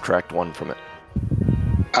and subtract 1 from it.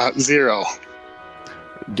 0.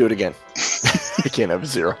 Do it again. I can't have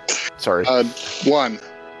 0. Sorry. 1.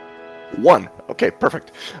 1. Okay,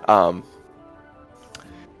 perfect.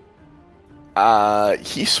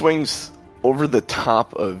 He swings over the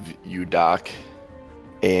top of you, Doc,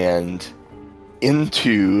 and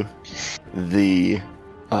into the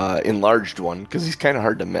enlarged one, because he's kind of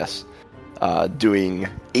hard to miss, doing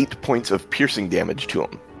 8 points of piercing damage to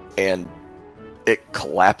him, and it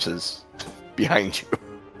collapses behind you.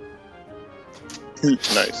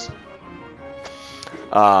 Nice.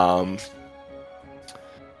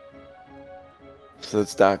 So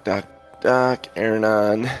that's Doc,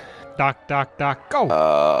 Aranon, Doc, go!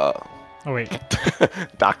 Oh, wait.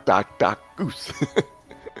 Doc, Goose.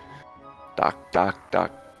 Doc,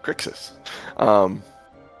 Crixus.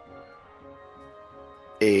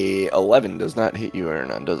 A 11 does not hit you,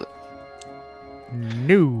 Aranon, does it?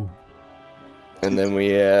 No. And then we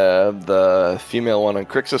have the female one on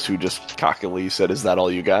Crixus, who just cockily said, "Is that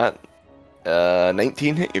all you got?"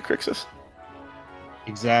 19 hit you, Crixus?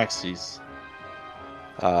 Exactsies.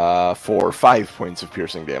 For 5 points of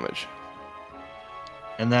piercing damage.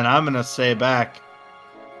 And then I'm gonna say back,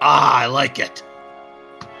 I like it.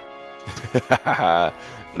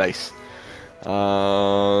 Nice.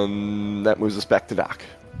 That moves us back to Doc.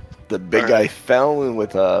 The big All guy right. fell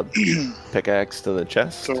with a pickaxe to the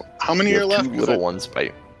chest. So how many You are have left? two 'Cause little I- ones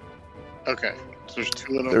bite. Okay. So there's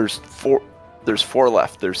 2 little. There's four. There's 4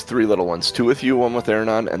 left. There's 3 little ones. 2 with you, 1 with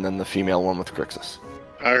Aranon, and then the female one with Crixus.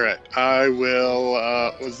 All right. I will.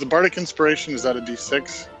 Was the bardic inspiration? Is that a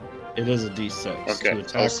D6? It is a D6. Okay,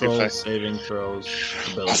 To I'll attack see if I- rolls, saving throws,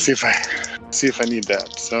 I'll abilities. see if I need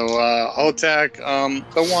that. So I'll attack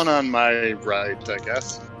the one on my right, I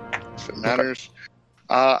guess, if it matters.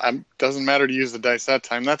 Doesn't matter to use the dice that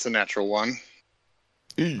time. That's a natural 1.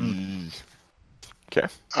 Okay.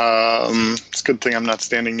 It's a good thing I'm not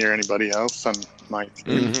standing near anybody else on my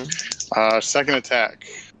team. Second attack.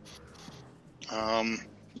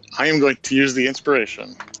 I am going to use the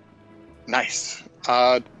inspiration. Nice.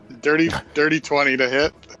 Dirty 20 to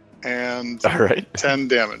hit, and All right. 10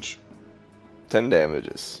 damage. 10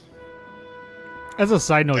 damages. As a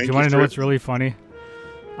side note, do Thank you you want to know for- what's really funny?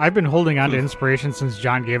 I've been holding on to inspiration since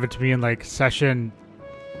John gave it to me in like session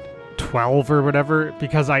 12 or whatever,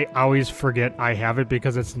 because I always forget I have it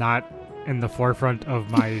because it's not in the forefront of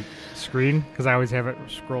my screen, because I always have it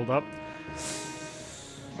scrolled up.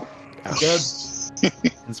 Good.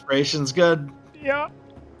 Inspiration's good. Yeah.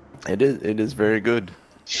 It is very good.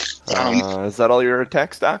 Um, Is that all your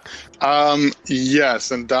attacks, Doc?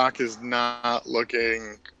 Yes, and Doc is not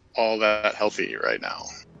looking all that healthy right now.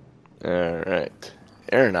 All right.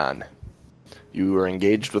 Aranon, you are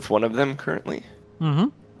engaged with one of them currently.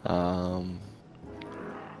 Mm-hmm.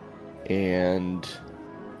 And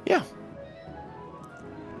yeah.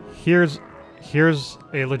 Here's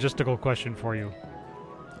a logistical question for you.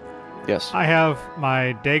 Yes. I have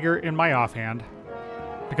my dagger in my offhand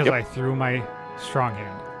because Yep. I threw my strong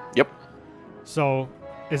hand. Yep. So,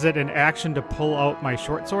 is it an action to pull out my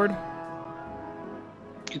short sword?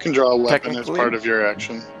 You can draw a weapon as Technically- part of your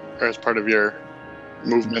action, or as part of your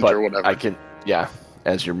movement But or whatever. I can, yeah,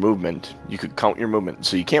 as your movement, you could count your movement.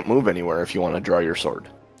 So you can't move anywhere if you want to draw your sword.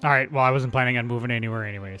 All right. Well, I wasn't planning on moving anywhere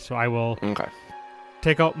anyway, so I will Okay.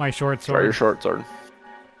 take out my short Draw your sword short sword.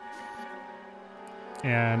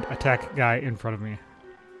 and attack guy in front of me.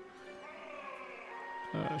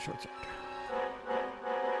 Short sword.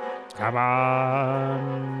 Come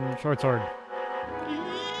on, short sword.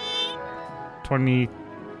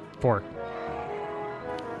 24.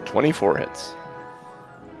 24 hits.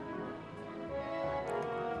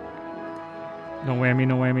 No whammy,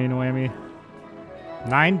 no whammy, no whammy.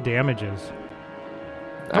 9 damages.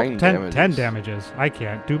 Nine Nope, 10 10 damages. I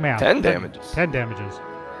can't do math. 10 damages. 10 damages.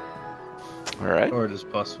 All right. Or just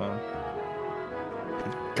 +1.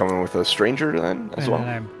 Coming with a stranger then as And well. then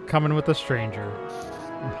I'm coming with a stranger.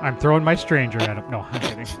 I'm throwing my stranger at him. No, I'm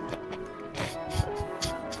kidding.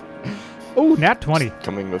 Oh, nat 20.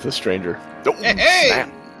 Coming with a stranger. Oh, Hey! snap.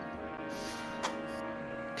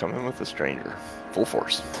 Coming with a stranger. Full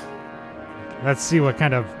force. Let's see what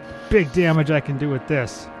kind of big damage I can do with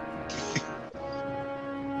this.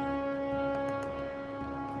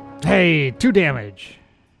 Hey, 2 damage.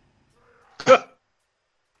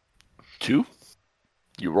 2?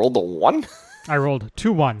 You rolled a 1? I rolled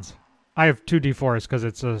 2 1s. I have 2 d4s because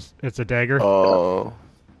it's a dagger. Oh.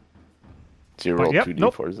 So you But rolled yep, 2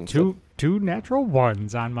 nope, d4s instead. two natural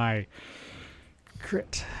 1s on my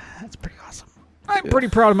crit. That's pretty awesome. I'm pretty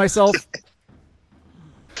proud of myself.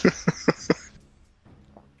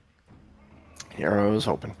 Here I was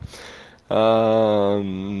hoping.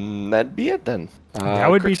 That'd be it then. That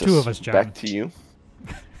would be Crixus, 2 of us, John. Back to you.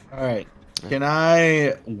 All right. Can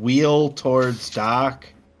I wheel towards Doc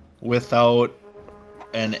without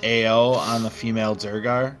an AO on the female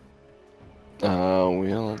Durgar?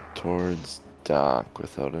 Wheel towards Doc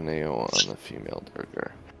without an AO on the female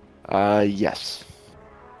Durgar. Yes.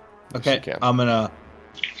 Okay. you can. I'm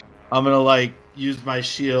gonna like use my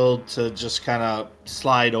shield to just kind of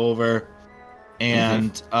slide over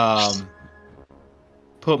and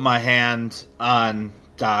put my hand on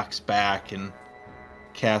Doc's back and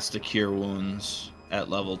cast a Cure Wounds at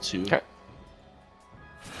level 2. Okay.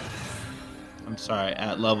 I'm sorry,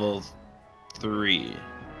 at level 3.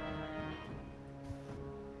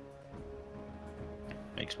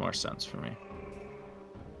 Makes more sense for me.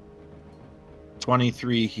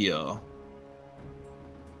 23 heal.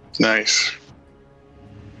 Nice.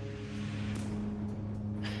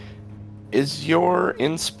 Is your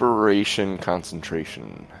inspiration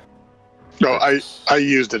concentration? No, I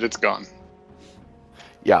used it. It's gone.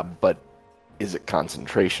 Yeah, but is it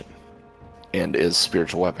concentration? And is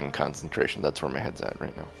spiritual weapon concentration? That's where my head's at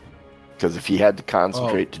right now. Because if he had to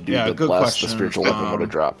concentrate to do yeah, the good bless, question. the spiritual weapon would have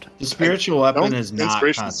dropped. The spiritual weapon don't- is not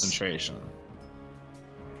inspiration's- concentration.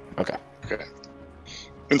 Okay. Okay.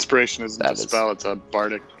 Inspiration isn't That a is- spell; it's a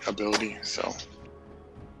bardic ability. So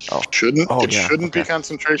Oh. shouldn't Oh, it yeah, shouldn't be okay.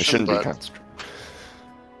 concentration? It shouldn't but be concentration.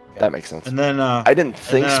 That makes sense. And then I didn't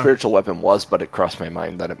think then, spiritual weapon was, but it crossed my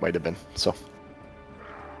mind that it might have been. So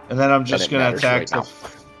I'm that just it gonna matters attack right the now.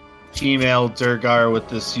 female Durgar with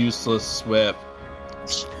this useless whip.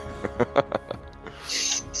 Let's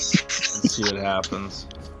see what happens.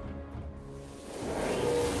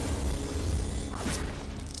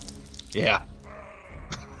 Yeah.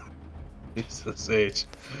 Useless H.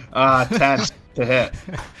 10 to hit.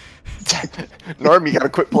 Norm, you gotta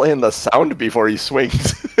quit playing the sound before he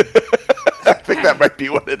swings. I think that might be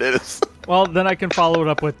what it is. Well, then I can follow it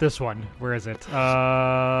up with this one. Where is it?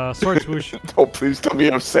 Sword swoosh. Oh, please tell me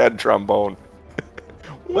you have sad trombone.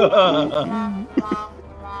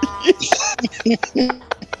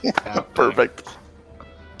 Perfect.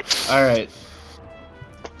 All right.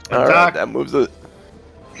 And All right, Doc, that moves it.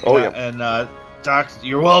 Oh, yeah. And Doc,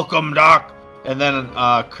 you're welcome, Doc. And then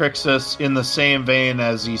Crixus, in the same vein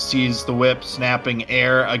as he sees the whip snapping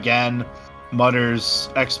air again, mutters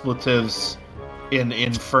expletives in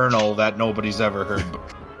Infernal that nobody's ever heard.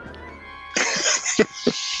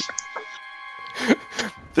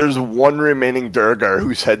 There's one remaining Durgar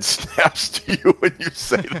whose head snaps to you when you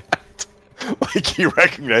say that. Like he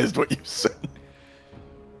recognized what you said.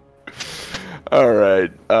 All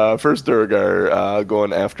right. First Durgar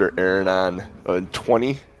going after Aranon.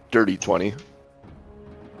 20. Dirty 20.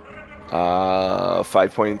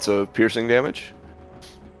 5 points of piercing damage.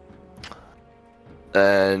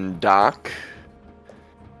 And Doc,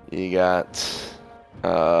 you got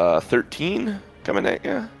 13 coming at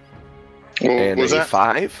you. Well, And was a that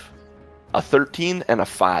 5. A 13 and a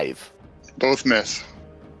 5. both miss?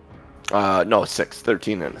 No, 6.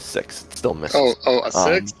 13 and a 6. It still misses. Oh, a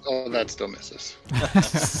 6? That still misses.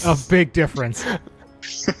 A big difference.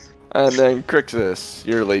 And then Crixus,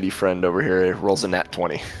 your lady friend over here, rolls a nat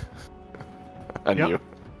 20 on Yep. you.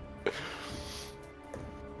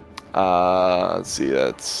 Let's see,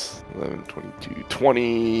 that's 11, 22,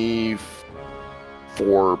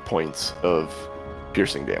 24 points of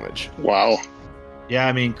piercing damage. Wow. Yeah,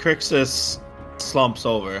 I mean, Crixus slumps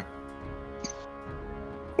over.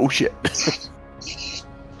 Oh shit.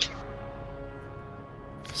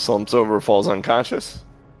 Slumps over, falls unconscious.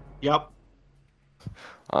 Yep.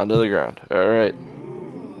 Onto the ground. Alright.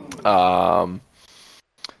 I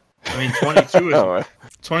mean, 22 is Oh,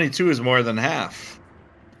 22 is more than half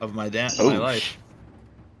of my my life.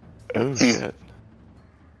 Oh shit.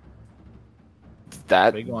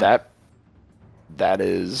 That Big one. that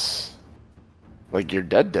is like you're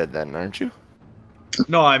dead then, aren't you?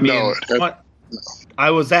 No, I mean, No, I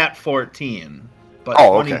was at 14, but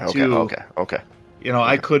Oh, 22. okay. You know,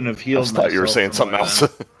 I couldn't have I healed. just thought you were saying myself something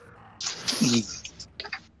from else.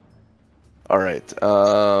 All right.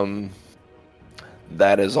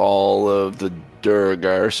 That is all of the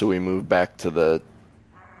Durgar, so we move back to the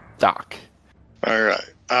dock. All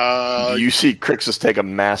right. You see Crixus take a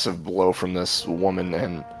massive blow from this woman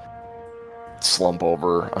and slump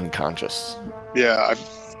over unconscious. Yeah, I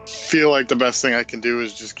feel like the best thing I can do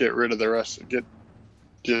is just get rid of the rest.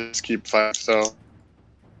 Just keep fighting. So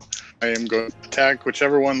I am going to attack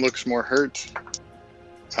whichever one looks more hurt.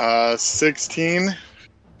 16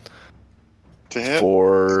 to hit.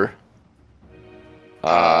 For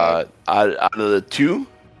out of the two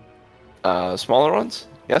smaller ones?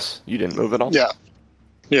 Yes? You didn't move at all? Yeah.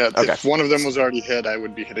 Yeah, Okay. if one of them was already hit, I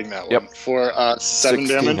would be hitting that Yep. one. For 7 16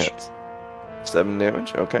 damage. hits. 7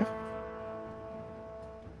 damage, okay.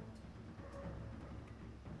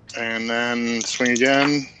 And then swing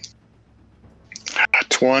again.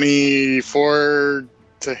 24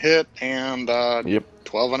 to hit and Yep.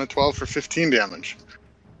 12 on a 12 for 15 damage.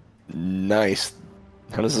 Nice.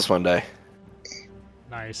 How does this one die?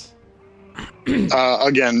 Nice.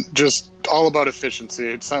 Again, just all about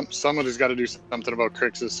efficiency. Somebody's got to do something about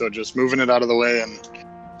Crixus, so just moving it out of the way and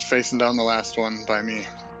facing down the last one by me.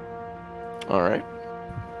 All right.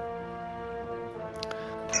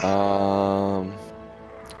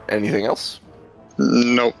 Anything else?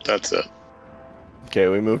 Nope, that's it. Okay,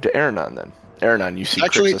 we move to Aranon then. Aranon, you see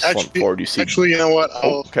Crixus slump forward. You see. Actually, you know what?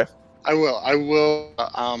 Oh, okay. I will.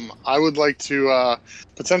 I would like to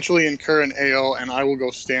potentially incur an AO, and I will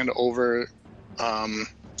go stand over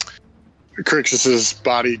Crixus's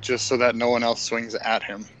body just so that no one else swings at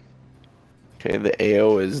him. Okay, the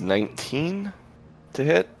AO is 19 to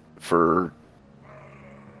hit for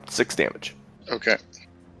 6 damage. Okay.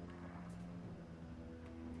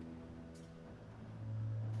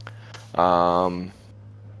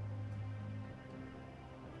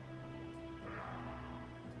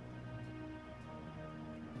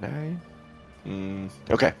 Nine.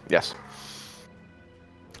 Okay. Yes.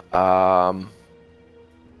 Where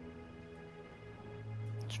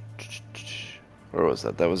was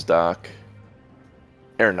that? That was Doc.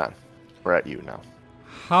 Aranon, we're at you now.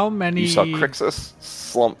 How many? You saw Crixus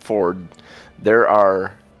slump forward. There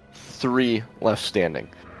are 3 left standing.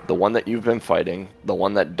 The one that you've been fighting, the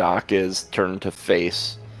one that Doc is turned to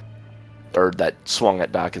face, or that swung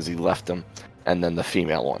at Doc as he left him, and then the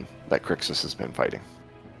female one that Crixus has been fighting.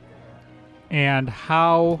 And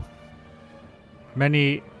how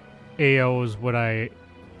many AOs would I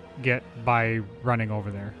get by running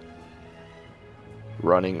over there?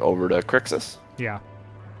 running over to Crixus. Yeah.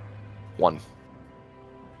 1.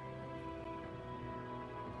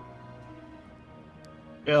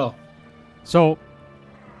 Bill. So,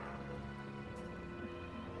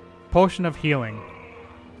 potion of healing.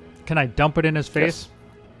 Can I dump it in his face?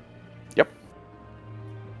 Yes. Yep.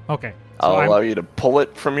 Okay. So I'll allow you to pull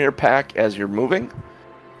it from your pack as you're moving,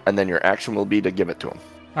 and then your action will be to give it to him.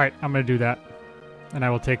 All right, I'm going to do that. And I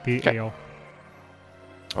will take the Okay. AO.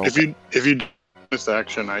 Okay. If you bonus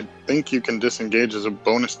action, I think you can disengage as a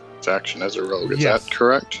bonus action as a rogue. Is Yes. that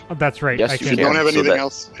correct? Oh, that's right. Yes, I you If you can. can. don't have so anything that-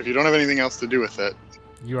 else, if you don't have anything else to do with it,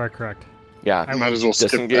 You are correct. Yeah, I might as well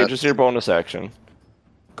skip disengage that. is your bonus action.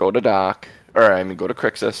 Go to Doc, go to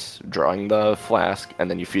Crixus, drawing the flask, and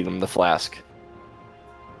then you feed him the flask.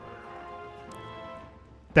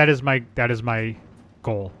 That is my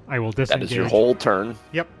goal. I will That disengage. is your whole turn.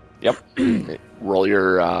 Yep. Yep. Roll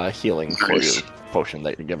your healing for Nice. your potion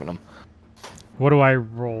that you're giving him. What do I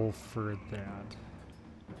roll for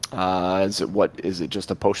that? Is it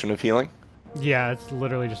just a potion of healing? Yeah, it's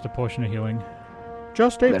literally just a potion of healing.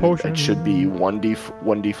 Just a Then potion. it should be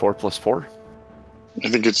 1d4 plus 4. I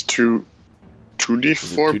think it's 2d4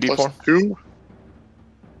 2d4? plus 2.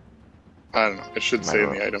 I don't know. It should I say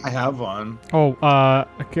don't in the item. I have one. Oh, a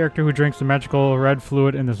character who drinks the magical red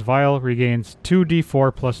fluid in this vial regains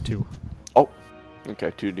 2d4 plus 2.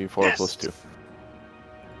 Okay, 2d4 Yes. plus 2.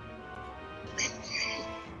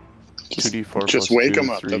 Just, 2d4 just plus wake 2, him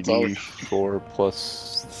up. That's all. 3d4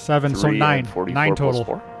 plus 7, 3, so 9. and 44 9 plus total.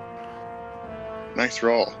 4. Nice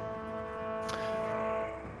roll.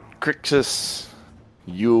 Crixus,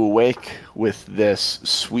 you awake with this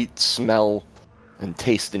sweet smell and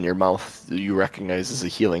taste in your mouth that you recognize as a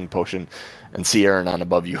healing potion, and see Aranon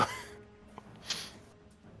above you.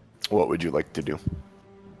 What would you like to do?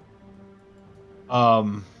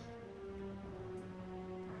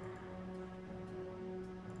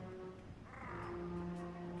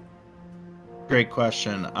 Great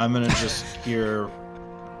question. I'm gonna just cure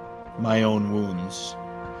my own wounds.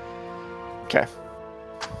 Okay.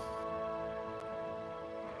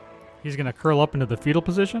 He's going to curl up into the fetal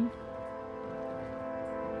position.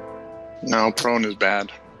 No, prone is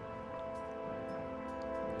bad.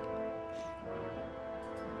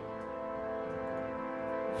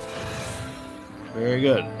 Very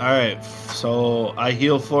good. All right. So I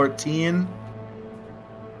heal 14.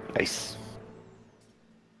 Nice.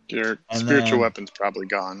 Your And spiritual then- weapon's probably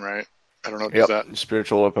gone, right? I don't know. Yep. Does that?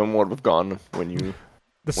 Spiritual weapon would have gone when you The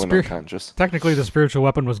went spirit. unconscious. Technically, the spiritual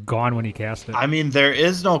weapon was gone when he cast it. I mean, there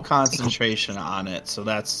is no concentration on it, so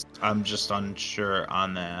I'm just unsure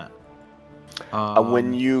on that.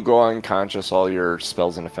 When you go unconscious, all your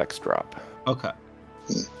spells and effects drop. Okay.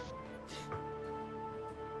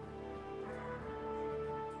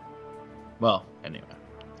 Well, anyway.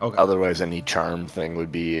 Okay. Otherwise, any charm thing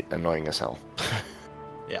would be annoying as hell.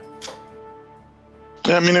 Yeah,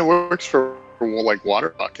 I mean it works for like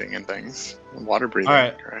water bucking and things, water breathing, All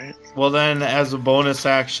right. right? Well, then, as a bonus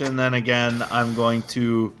action, then again, I'm going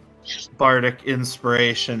to Bardic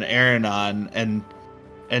Inspiration Aranon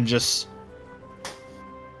and just.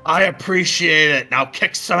 I appreciate it. Now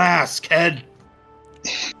kick some ass, kid.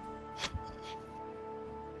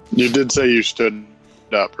 You did say you stood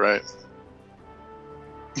up, right?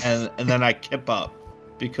 And then I kip up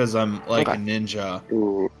because I'm like Okay. a ninja.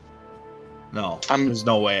 Ooh. No, I'm- there's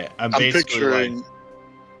no way. I'm I'm basically picturing.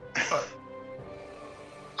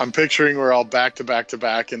 I'm picturing we're all back to back to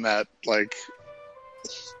back in that like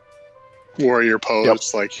warrior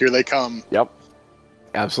pose. Like here they come. Yep.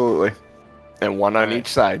 Absolutely. And one on Alright. each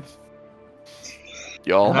side.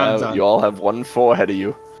 You all And I'm done. have one foe ahead of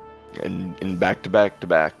you. And in back to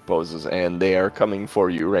back poses. And they are coming for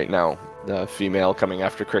you right now. The female coming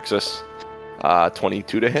after Crixus.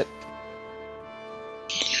 22 to hit.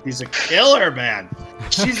 She's a killer, man.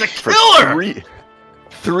 She's a For killer.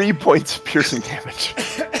 3 points of piercing damage.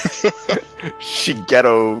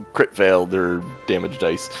 Shigeto crit failed their damage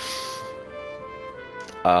dice.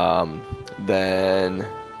 Then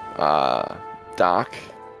Doc,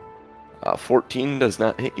 14 does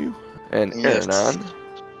not hit you, and Yes. Aranon,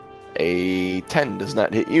 a 10 does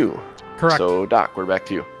not hit you. Correct. So Doc, we're back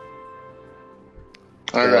to you.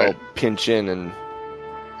 All They right, all pinch in, and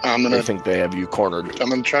I'm they gonna think they have you cornered. I'm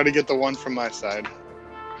gonna try to get the one from my side.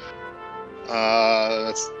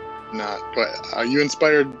 That's not. Wait, are you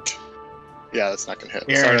inspired? Yeah, that's not gonna hit.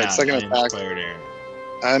 Sorry, Aranon, second I attack. inspired Aaron.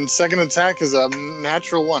 And second attack is a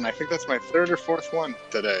natural one. I think that's my third or fourth one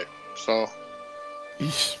today. So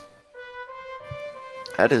Eesh.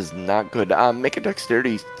 That is not good. Make a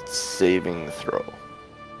dexterity saving throw.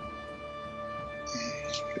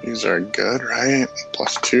 these are good, right?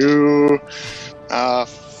 +2.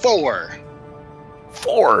 4.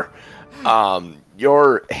 4.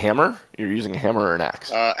 Your hammer, you're using a hammer or an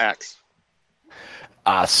axe? Axe.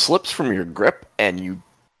 Slips from your grip, and you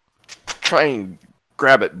try and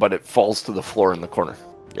grab it, but it falls to the floor in the corner.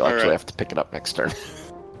 You'll All actually right. have to pick it up next turn.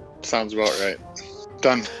 Sounds about right.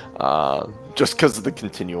 Done. Just because of the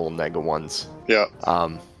continual nega ones. Yeah.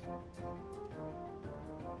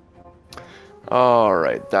 All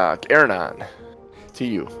right, Doc. Aranon, to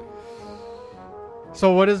you.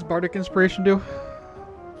 So what does Bardic Inspiration do?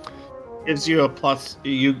 Gives you a plus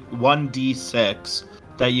 1d6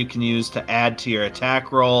 that you can use to add to your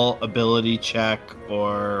attack roll, ability check,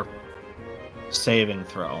 or saving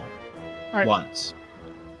throw. right. Once.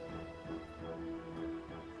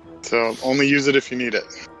 So only use it if you need it.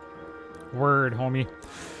 Word, homie.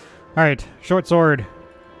 All right, short sword.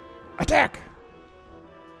 Attack.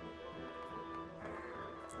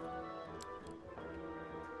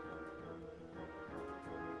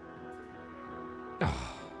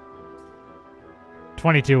 Oh.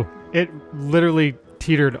 22. It literally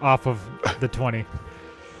teetered off of the 20.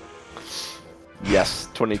 Yes,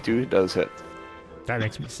 22 does hit. That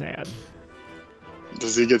makes me sad.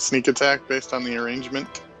 Does he get sneak attack based on the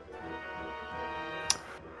arrangement?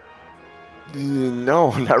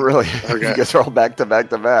 No, not really. Okay. You guys are all back to back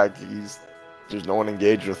to back. There's no one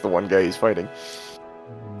engaged with the one guy he's fighting,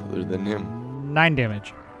 other than him. 9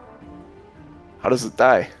 damage. How does it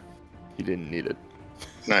die? He didn't need it.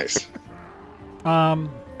 Nice.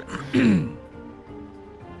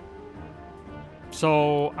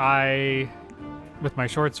 So I, with my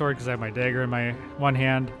short sword, because I have my dagger in my one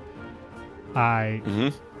hand, I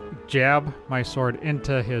jab my sword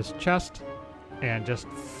into his chest and just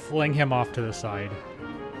fling him off to the side.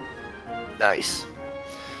 Nice.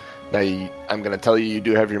 Now, I'm going to tell you, you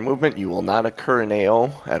do have your movement. You will not occur in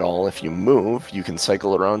AO at all. If you move, you can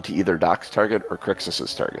cycle around to either Doc's target or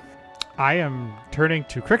Crixus's target. I am turning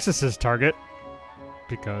to Crixus's target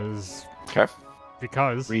because Okay.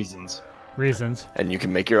 Reasons. reasons. And you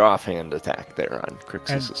can make your offhand attack there on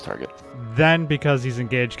Crixus's target. Then, because he's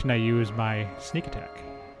engaged, can I use my sneak attack?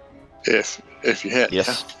 If you hit.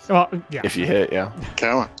 Yes. Well, yeah. If you hit, yeah.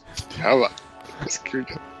 Come on. How about? Screwed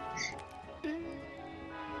it.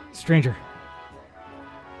 Stranger.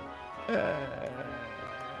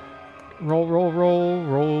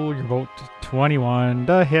 Roll your vote. 21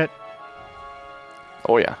 to hit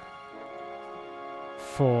Oh, yeah.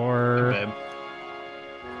 for Babe.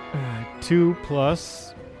 2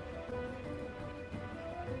 plus.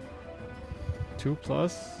 2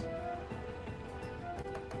 plus.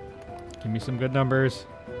 Give me some good numbers.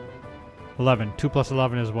 11. 2 plus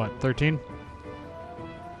 11 is what? 13?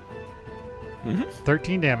 Mhm.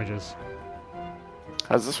 13 damages.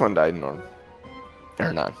 How's this one died, Norm?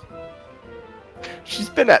 Or not? She's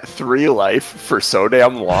been at 3 life for so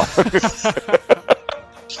damn long.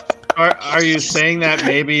 Are you saying that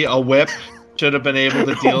maybe a whip should have been able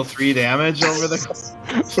to deal 3 damage over the...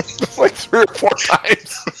 Like 3 or 4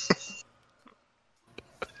 times.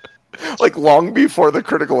 Like long before the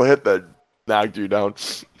critical hit that knocked you down.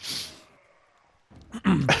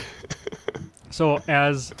 So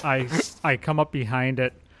as I come up behind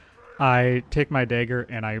it, I take my dagger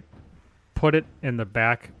and I put it in the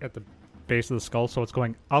back at the base of the skull, so it's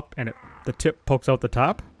going up and the tip pokes out the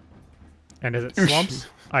top. And as it slumps,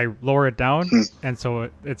 I lower it down, and so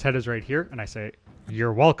its head is right here, and I say,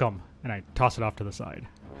 "You're welcome," and I toss it off to the side.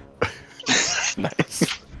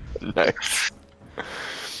 Nice. Nice.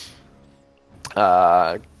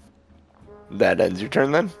 That ends your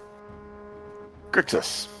turn then?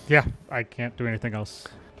 Grixis. Yeah, I can't do anything else.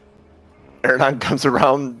 Aranon comes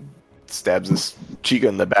around, stabs this Chica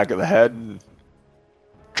in the back of the head,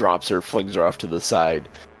 drops her, flings her off to the side.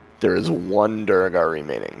 There is 1 Duragar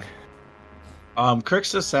remaining.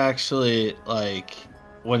 Crixus actually, like,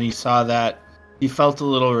 when he saw that, he felt a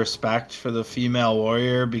little respect for the female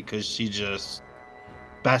warrior because she just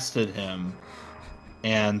bested him.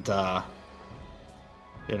 And, Because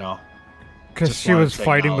Just she wanted was to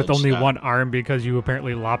fighting with acknowledge only that. one arm because you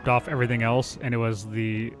apparently lopped off everything else, and it was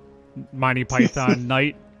the Monty Python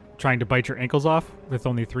knight trying to bite your ankles off with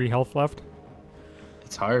only 3 health left.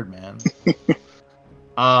 it's hard, man.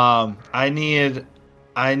 I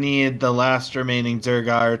need the last remaining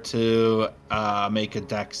Durgar to make a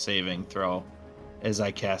dex saving throw as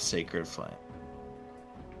I cast Sacred Flame.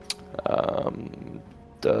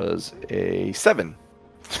 Does a 7.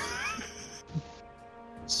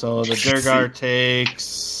 So the Durgar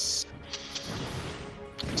takes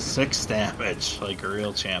 6 damage, like a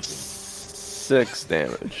real champion. 6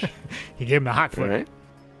 damage. He gave him the hot foot. Alright.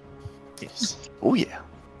 Yes. Oh, yeah.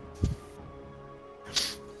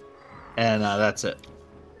 And that's it.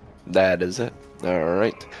 That is it. All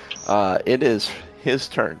right. It is his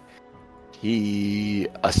turn. He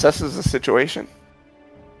assesses the situation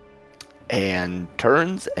and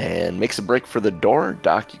turns and makes a break for the door.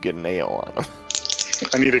 Doc, you get an AO on him.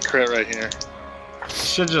 I need a crit right here.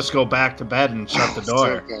 Should just go back to bed and shut the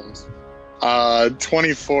door.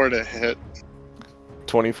 24 to hit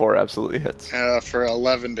 24 absolutely hits. for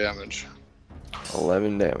 11 damage.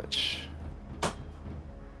 11 damage.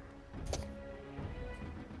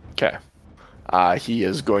 Okay. He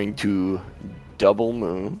is going to double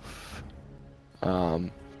move.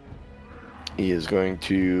 He is going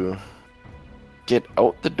to get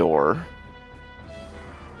out the door.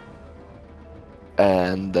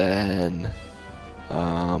 And then...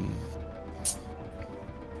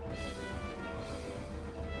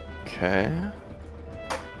 okay.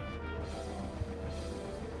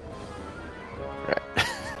 Right.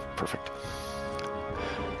 Perfect.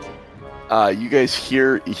 You guys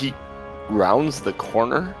hear... he rounds the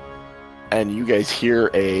corner, and you guys hear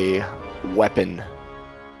a weapon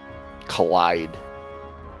collide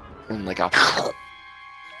and like a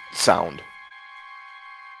sound,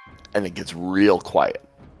 and it gets real quiet.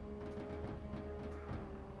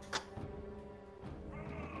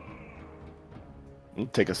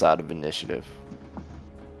 Take us out of initiative.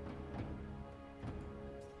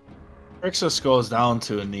 Rixus goes down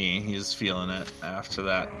to a knee. He's feeling it after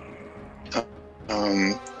that.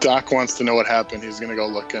 Doc wants to know what happened. He's going to go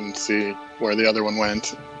look and see where the other one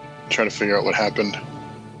went. Try to figure out what happened.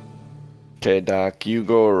 Okay, Doc, you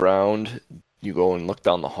go around, you go and look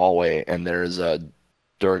down the hallway, and there's a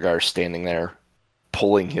Durgar standing there,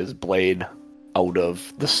 pulling his blade out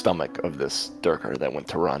of the stomach of this Durgar that went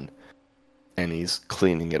to run. And he's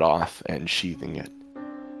cleaning it off and sheathing it.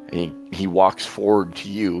 And he walks forward to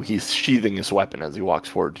you. He's sheathing his weapon as he walks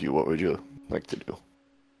forward to you. What would you like to do?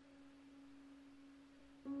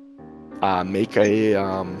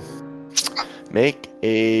 Make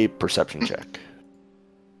a perception check.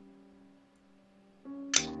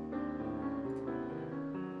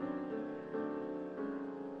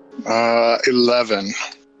 11.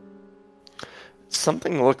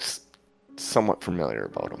 Something looks somewhat familiar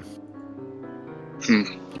about him. You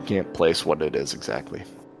can't place what it is exactly.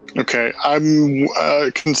 Okay, I'm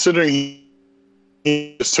considering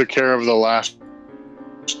he just took care of the last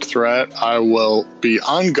threat. I will be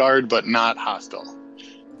on guard but not hostile,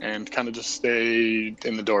 and kind of just stay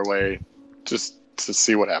in the doorway just to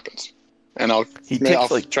see what happens. And I'll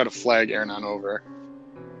try to flag Aranon over.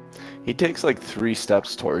 He takes like 3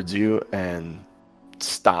 steps towards you and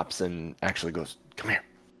stops and actually goes, "Come here."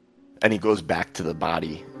 And he goes back to the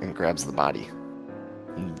body and grabs the body.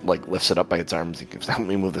 And, like, lifts it up by its arms and goes, "Help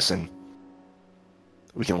me move this in.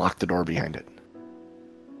 We can lock the door behind it."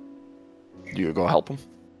 Do you go help him?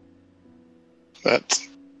 That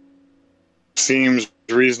seems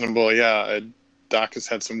reasonable, yeah. Doc has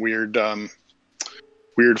had some weird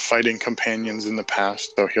fighting companions in the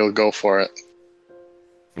past, so he'll go for it.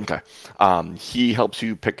 Okay. He helps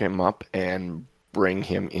you pick him up and bring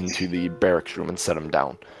him into the barracks room and set him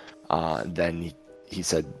down. Then he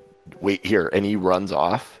said, "Wait here," and he runs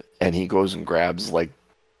off and he goes and grabs like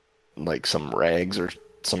some rags or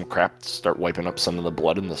some crap to start wiping up some of the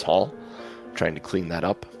blood in this hall, trying to clean that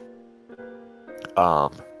up.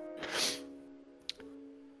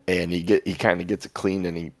 And he kind of gets it clean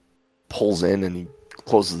and he pulls in and he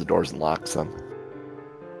closes the doors and locks them.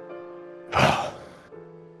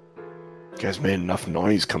 You guys made enough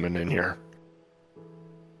noise coming in here.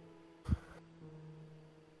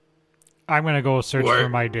 I'm gonna go search for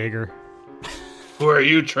my dagger. Who are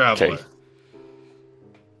you, traveler? Okay.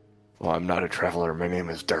 Well, I'm not a traveler. My name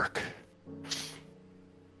is Dirk.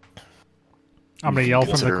 I'm gonna yell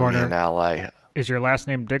from the Consider me corner. an ally. Is your last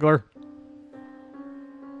name Diggler?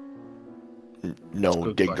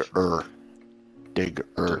 No, Digger.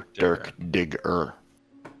 Digger. Dirk Digger.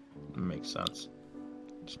 Makes sense.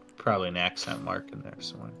 There's probably an accent mark in there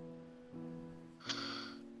somewhere.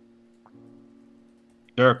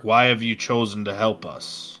 Dirk, why have you chosen to help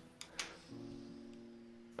us?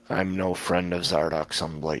 I'm no friend of Zardoc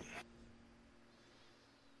Sunblight.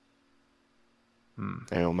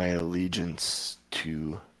 I owe my allegiance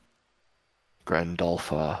to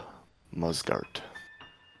Grandolpha Musgart.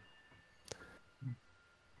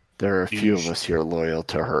 There are a few of us here loyal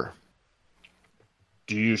to her.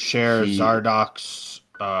 Do you share Zardoc's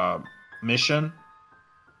mission?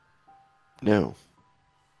 No.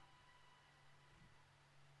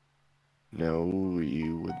 No,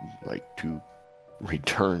 you would like to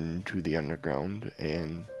return to the underground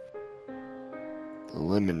and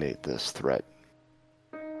eliminate this threat.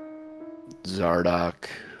 Zardoc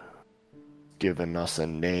given us a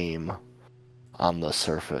name on the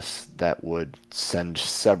surface that would send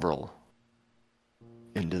several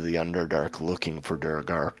into the Underdark looking for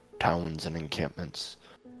Duergar towns and encampments,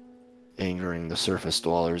 angering the surface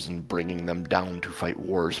dwellers and bringing them down to fight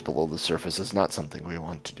wars below the surface is not something we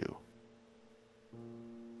want to do.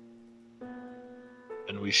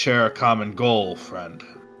 And we share a common goal, friend.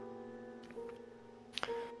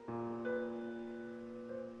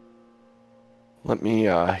 Let me,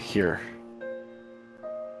 here.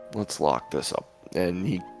 Let's lock this up.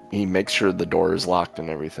 And he makes sure the door is locked and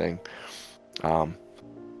everything.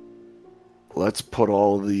 Let's put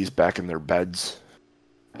all of these back in their beds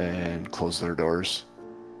and close their doors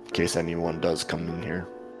in case anyone does come in here.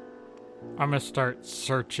 I'm gonna start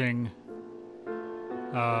searching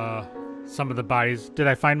some of the bodies. Did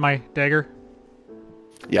I find my dagger?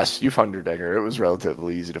 Yes, you found your dagger. It was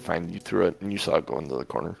relatively easy to find. You threw it and you saw it go into the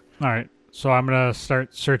corner. All right. So I'm gonna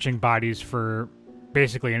start searching bodies for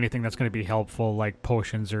basically anything that's gonna be helpful, like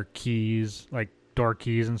potions or keys, like door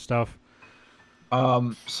keys and stuff.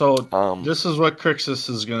 This is what Crixus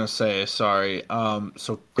is gonna say. Sorry.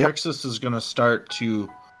 Crixus is gonna start to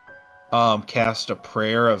cast a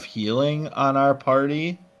prayer of healing on our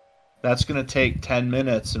party. That's gonna take 10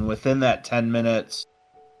 minutes, and within that 10 minutes,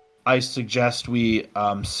 I suggest we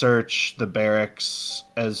search the barracks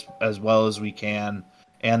as well as we can,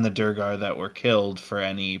 and the Duergar that were killed for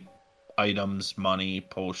any items, money,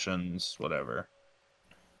 potions, whatever.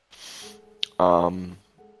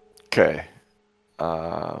 Okay.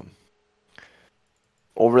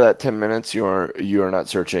 Over that 10 minutes, you are not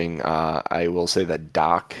searching. I will say that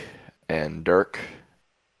Doc and Dirk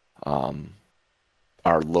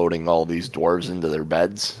are loading all these dwarves into their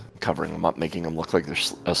beds, covering them up, making them look like they're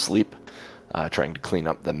asleep, trying to clean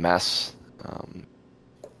up the mess.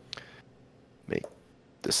 Make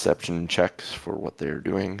deception checks for what they're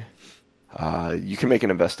doing. You can make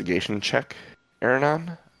an investigation check,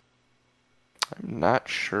 Aranon. I'm not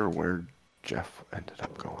sure where Jeff ended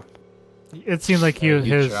up going. It seemed like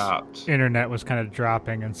his dropped. internet was kind of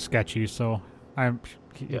dropping and sketchy, so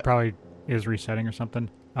he probably is resetting or something.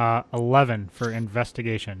 11 for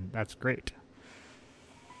investigation. That's great.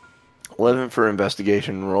 11 for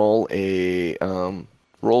investigation. Roll a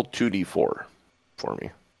roll 2d4 for me.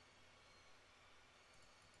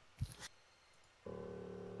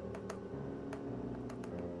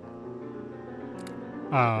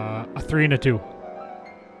 A 3 and a 2.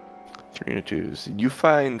 3 and a 2. So you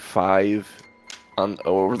find 5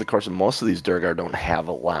 over the course of most of these Duergar don't have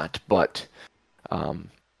a lot, but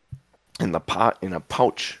in a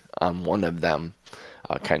pouch on one of them,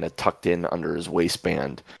 kind of tucked in under his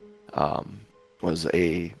waistband, was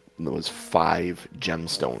 5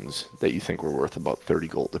 gemstones that you think were worth about 30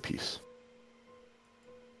 gold apiece.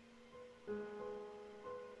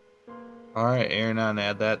 All right, Aranon,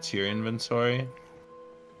 add that to your inventory.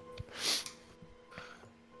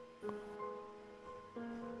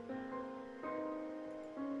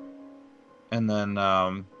 And then,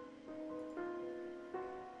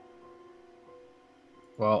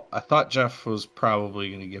 well, I thought Jeff was probably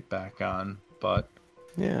going to get back on, but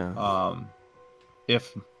yeah,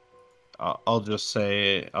 if I'll just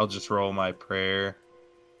roll my prayer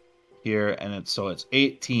here, and it's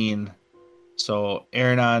 18. So,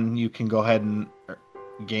 Aranon, you can go ahead and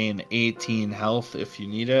gain 18 health if you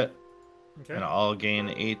need it. Okay. And I'll gain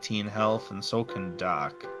 18 health, and so can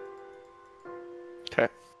Doc. okay.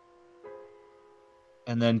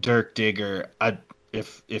 And then Dirk Digger,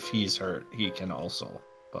 if he's hurt, he can also.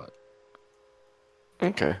 But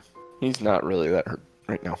Okay. He's not really that hurt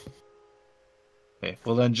right now. okay,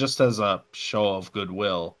 well then, just as a show of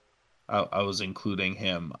goodwill, I was including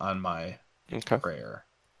him on my Okay. prayer.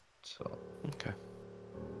 So Okay.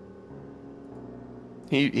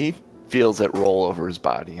 He feels that roll over his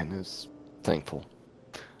body and is thankful.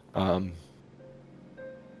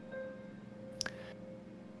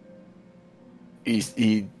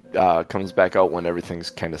 He comes back out when everything's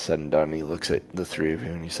kind of said and done. He looks at the three of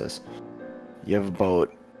you and he says, "You have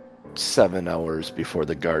about 7 hours before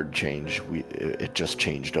the guard change. It just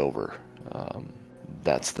changed over.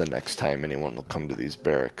 That's the next time anyone will come to these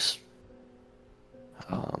barracks.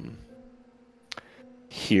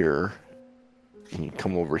 Here, and you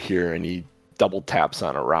come over here, and he double taps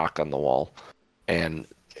on a rock on the wall, and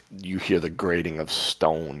you hear the grating of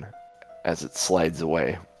stone as it slides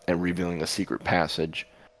away, and revealing a secret passage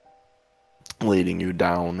leading you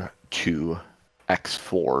down to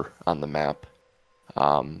X4 on the map.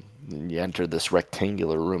 You enter this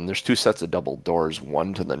rectangular room. There's 2 sets of double doors,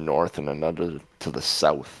 one to the north and another to the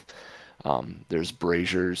south. There's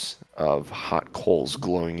braziers of hot coals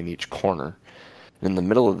glowing in each corner. In the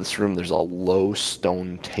middle of this room, there's a low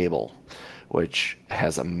stone table, which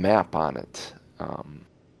has a map on it,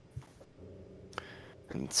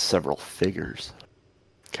 and several figures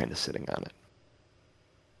kind of sitting on it.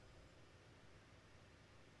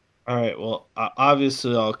 All right. Well,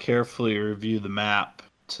 obviously, I'll carefully review the map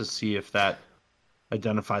to see if that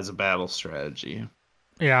identifies a battle strategy.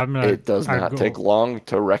 Yeah, I'm gonna. It does not take long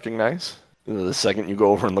to recognize. The second you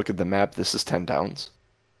go over and look at the map, this is 10 towns.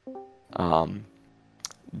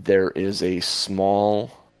 There is a small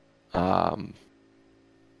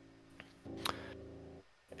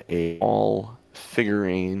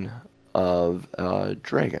figurine of a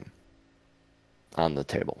dragon on the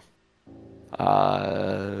table.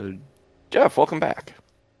 Jeff, welcome back.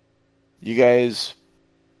 You guys,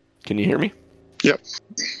 can you hear me? Yep.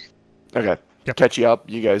 Okay. Yep. Catch you up.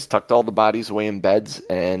 You guys tucked all the bodies away in beds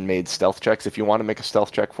and made stealth checks. If you want to make a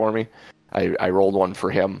stealth check for me, I rolled one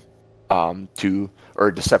for him, or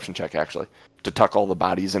a deception check actually, to tuck all the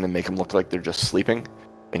bodies in and make them look like they're just sleeping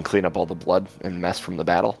and clean up all the blood and mess from the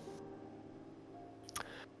battle.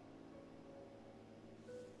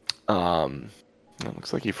 It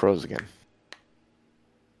looks like he froze again.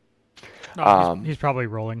 No, he's probably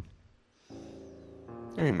rolling.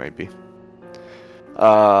 He might be.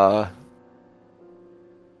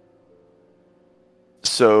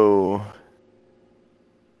 So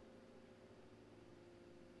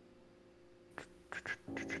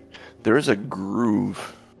there is a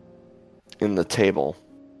groove in the table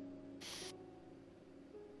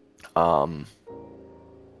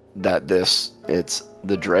that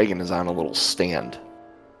the dragon is on a little stand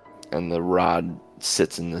and the rod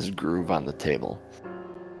sits in this groove on the table.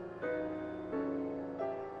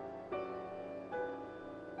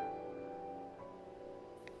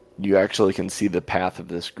 You actually can see the path of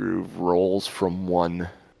this groove rolls from one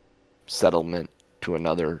settlement to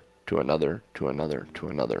another, to another, to another, to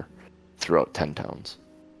another, throughout 10 towns.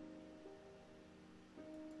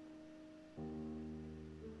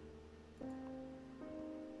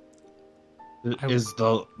 Is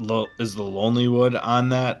the Lonely Wood on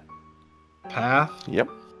that path? Yep.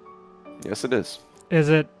 Yes, it is. Does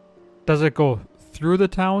it go through the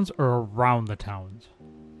towns or around the towns?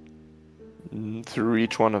 Through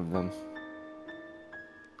each one of them.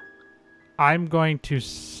 I'm going to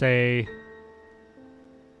say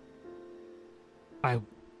I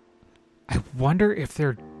wonder if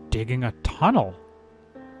they're digging a tunnel.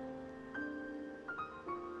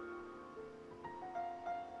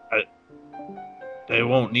 They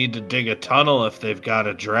won't need to dig a tunnel if they've got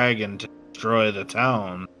a dragon to destroy the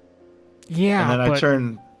town. Yeah, and then I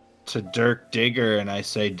turn to Dirk Digger and I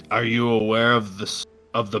say, "Are you aware of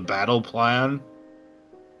the battle plan?"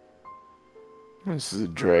 This is a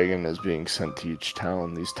dragon is being sent to each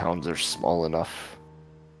town. These towns are small enough.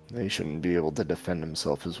 They shouldn't be able to defend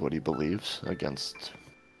himself, is what he believes, against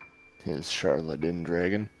his Charlatan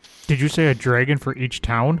dragon. Did you say a dragon for each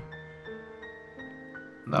town?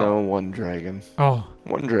 No, one dragon. Oh.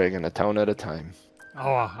 One dragon, a town at a time.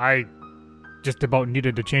 Oh, I just about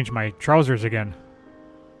needed to change my trousers again.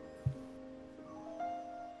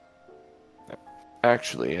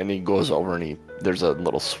 Actually, and he goes over and there's a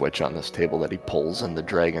little switch on this table that he pulls and the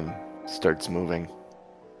dragon starts moving.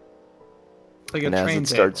 Like and a as train it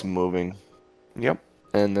starts moving, yep,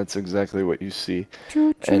 and that's exactly what you see.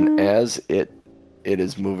 Choo-choo. And as it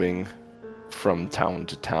is moving from town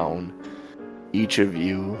to town, each of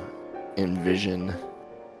you envision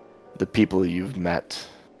the people you've met,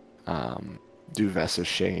 Duvessa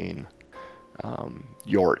Shane,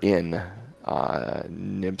 your inn,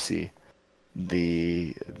 Nipsey,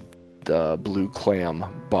 the Blue Clam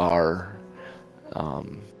bar,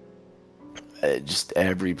 just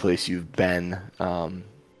every place you've been,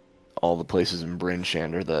 all the places in Bryn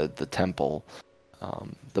Shander, the temple,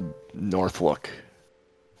 the Northlook,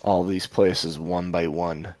 all these places one by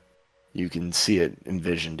one. You can see it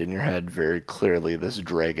envisioned in your head very clearly, this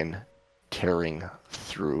dragon tearing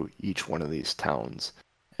through each one of these towns,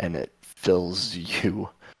 and it fills you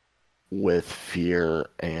with fear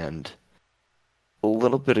and a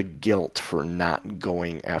little bit of guilt for not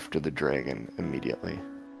going after the dragon immediately.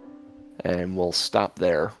 And we'll stop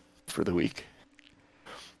there for the week.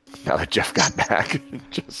 Now that Jeff got back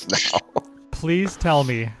just now. Please tell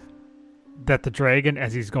me that the dragon,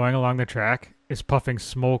 as he's going along the track, is puffing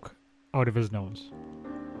smoke out of his nose.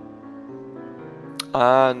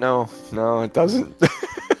 No, it doesn't.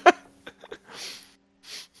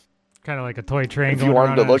 Kind of like a toy train. If you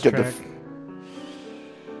wanted to look at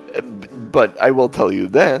but I will tell you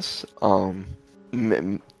this.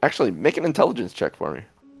 Actually, make an intelligence check for me.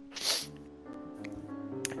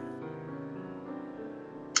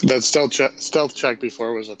 That stealth check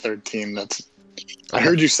before was a 13. I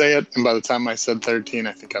heard you say it, and by the time I said 13,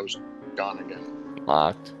 I think I was gone again.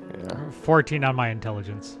 Locked. Yeah. 14 on my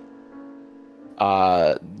intelligence.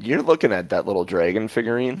 You're looking at that little dragon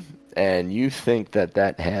figurine, and you think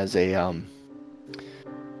that has a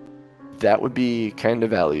that would be kind of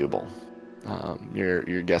valuable.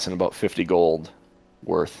 You're guessing about 50 gold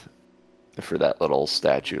worth for that little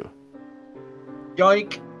statue.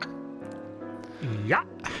 Yoink! Yeah.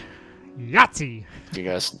 Yahtzee! You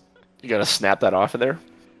gotta snap that off of there?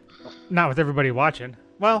 Not with everybody watching.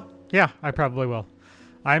 Well, yeah, I probably will.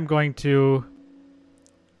 I'm going to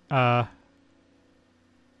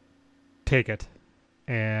take it.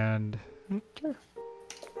 And Okay.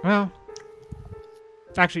 well,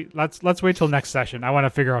 actually, let's wait till next session. I want to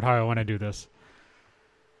figure out how I want to do this.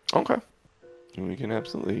 Okay. We can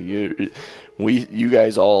absolutely. You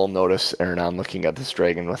guys all notice Aranon looking at this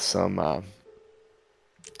dragon with some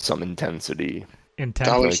intensity.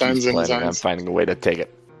 Dollar Like signs he's and planning on signs. finding a way to take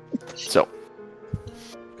it. So.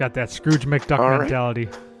 Got that Scrooge McDuck All right. mentality.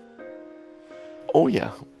 Oh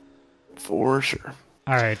yeah, for sure.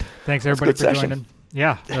 All right. Thanks everybody good for session. joining.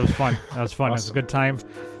 Yeah, that was fun. That was fun. It was a Awesome. good time.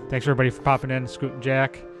 Thanks everybody for popping in. Scoot and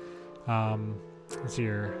Jack. Let's see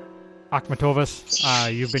here.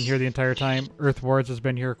 Akhmatovas, you've been here the entire time. Earth Wards has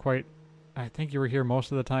been here I think you were here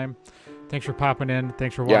most of the time. Thanks for popping in.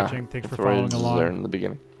 Thanks for watching. Thanks for following There along. in the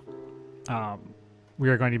beginning. We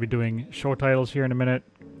are going to be doing show titles here in a minute.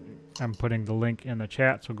 I'm putting the link in the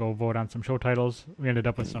chat, so go vote on some show titles. We ended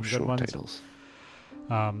up with some good Show ones. titles.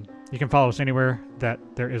 You can follow us anywhere that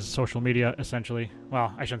there is social media, essentially.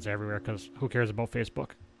 Well, I shouldn't say everywhere, because who cares about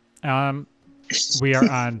Facebook? We are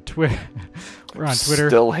on Twitter. We're on Twitter.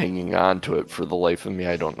 Still hanging on to it for the life of me.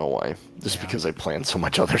 I don't know why. Just Yeah. because I plan so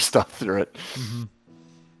much other stuff through it.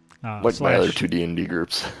 Like my other two D&D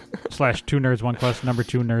groups. / 2 nerds 1 quest, number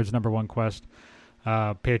 2 nerds number 1 quest,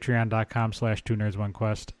 patreon.com / 2 nerds 1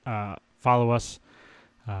 quest. Follow us.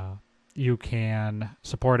 You can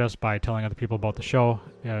support us by telling other people about the show,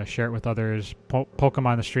 share it with others, poke them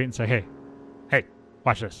on the street and say, hey,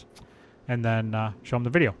 watch this, and then show them the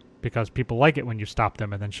video, because people like it when you stop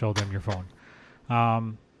them and then show them your phone.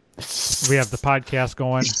 We have the podcast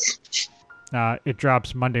going. It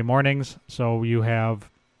drops Monday mornings, so you have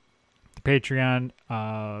the Patreon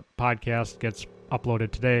podcast gets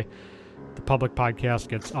uploaded today. The public podcast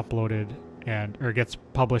gets uploaded or gets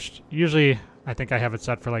published. Usually, I think I have it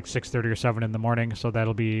set for like 6:30 or 7 in the morning, so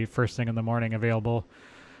that'll be first thing in the morning available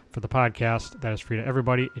for the podcast. That is free to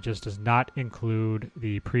everybody. It just does not include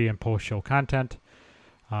the pre and post show content.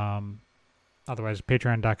 Otherwise,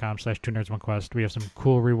 patreon.com / 2 nerds 1 quest. We have some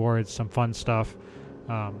cool rewards, some fun stuff.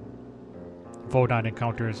 Vote on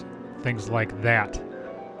encounters, things like that.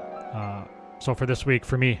 So for this week,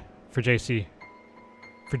 for me, for JC,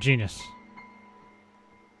 for Genius,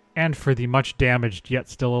 and for the much damaged yet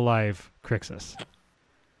still alive Crixus,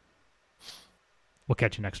 we'll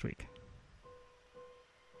catch you next week.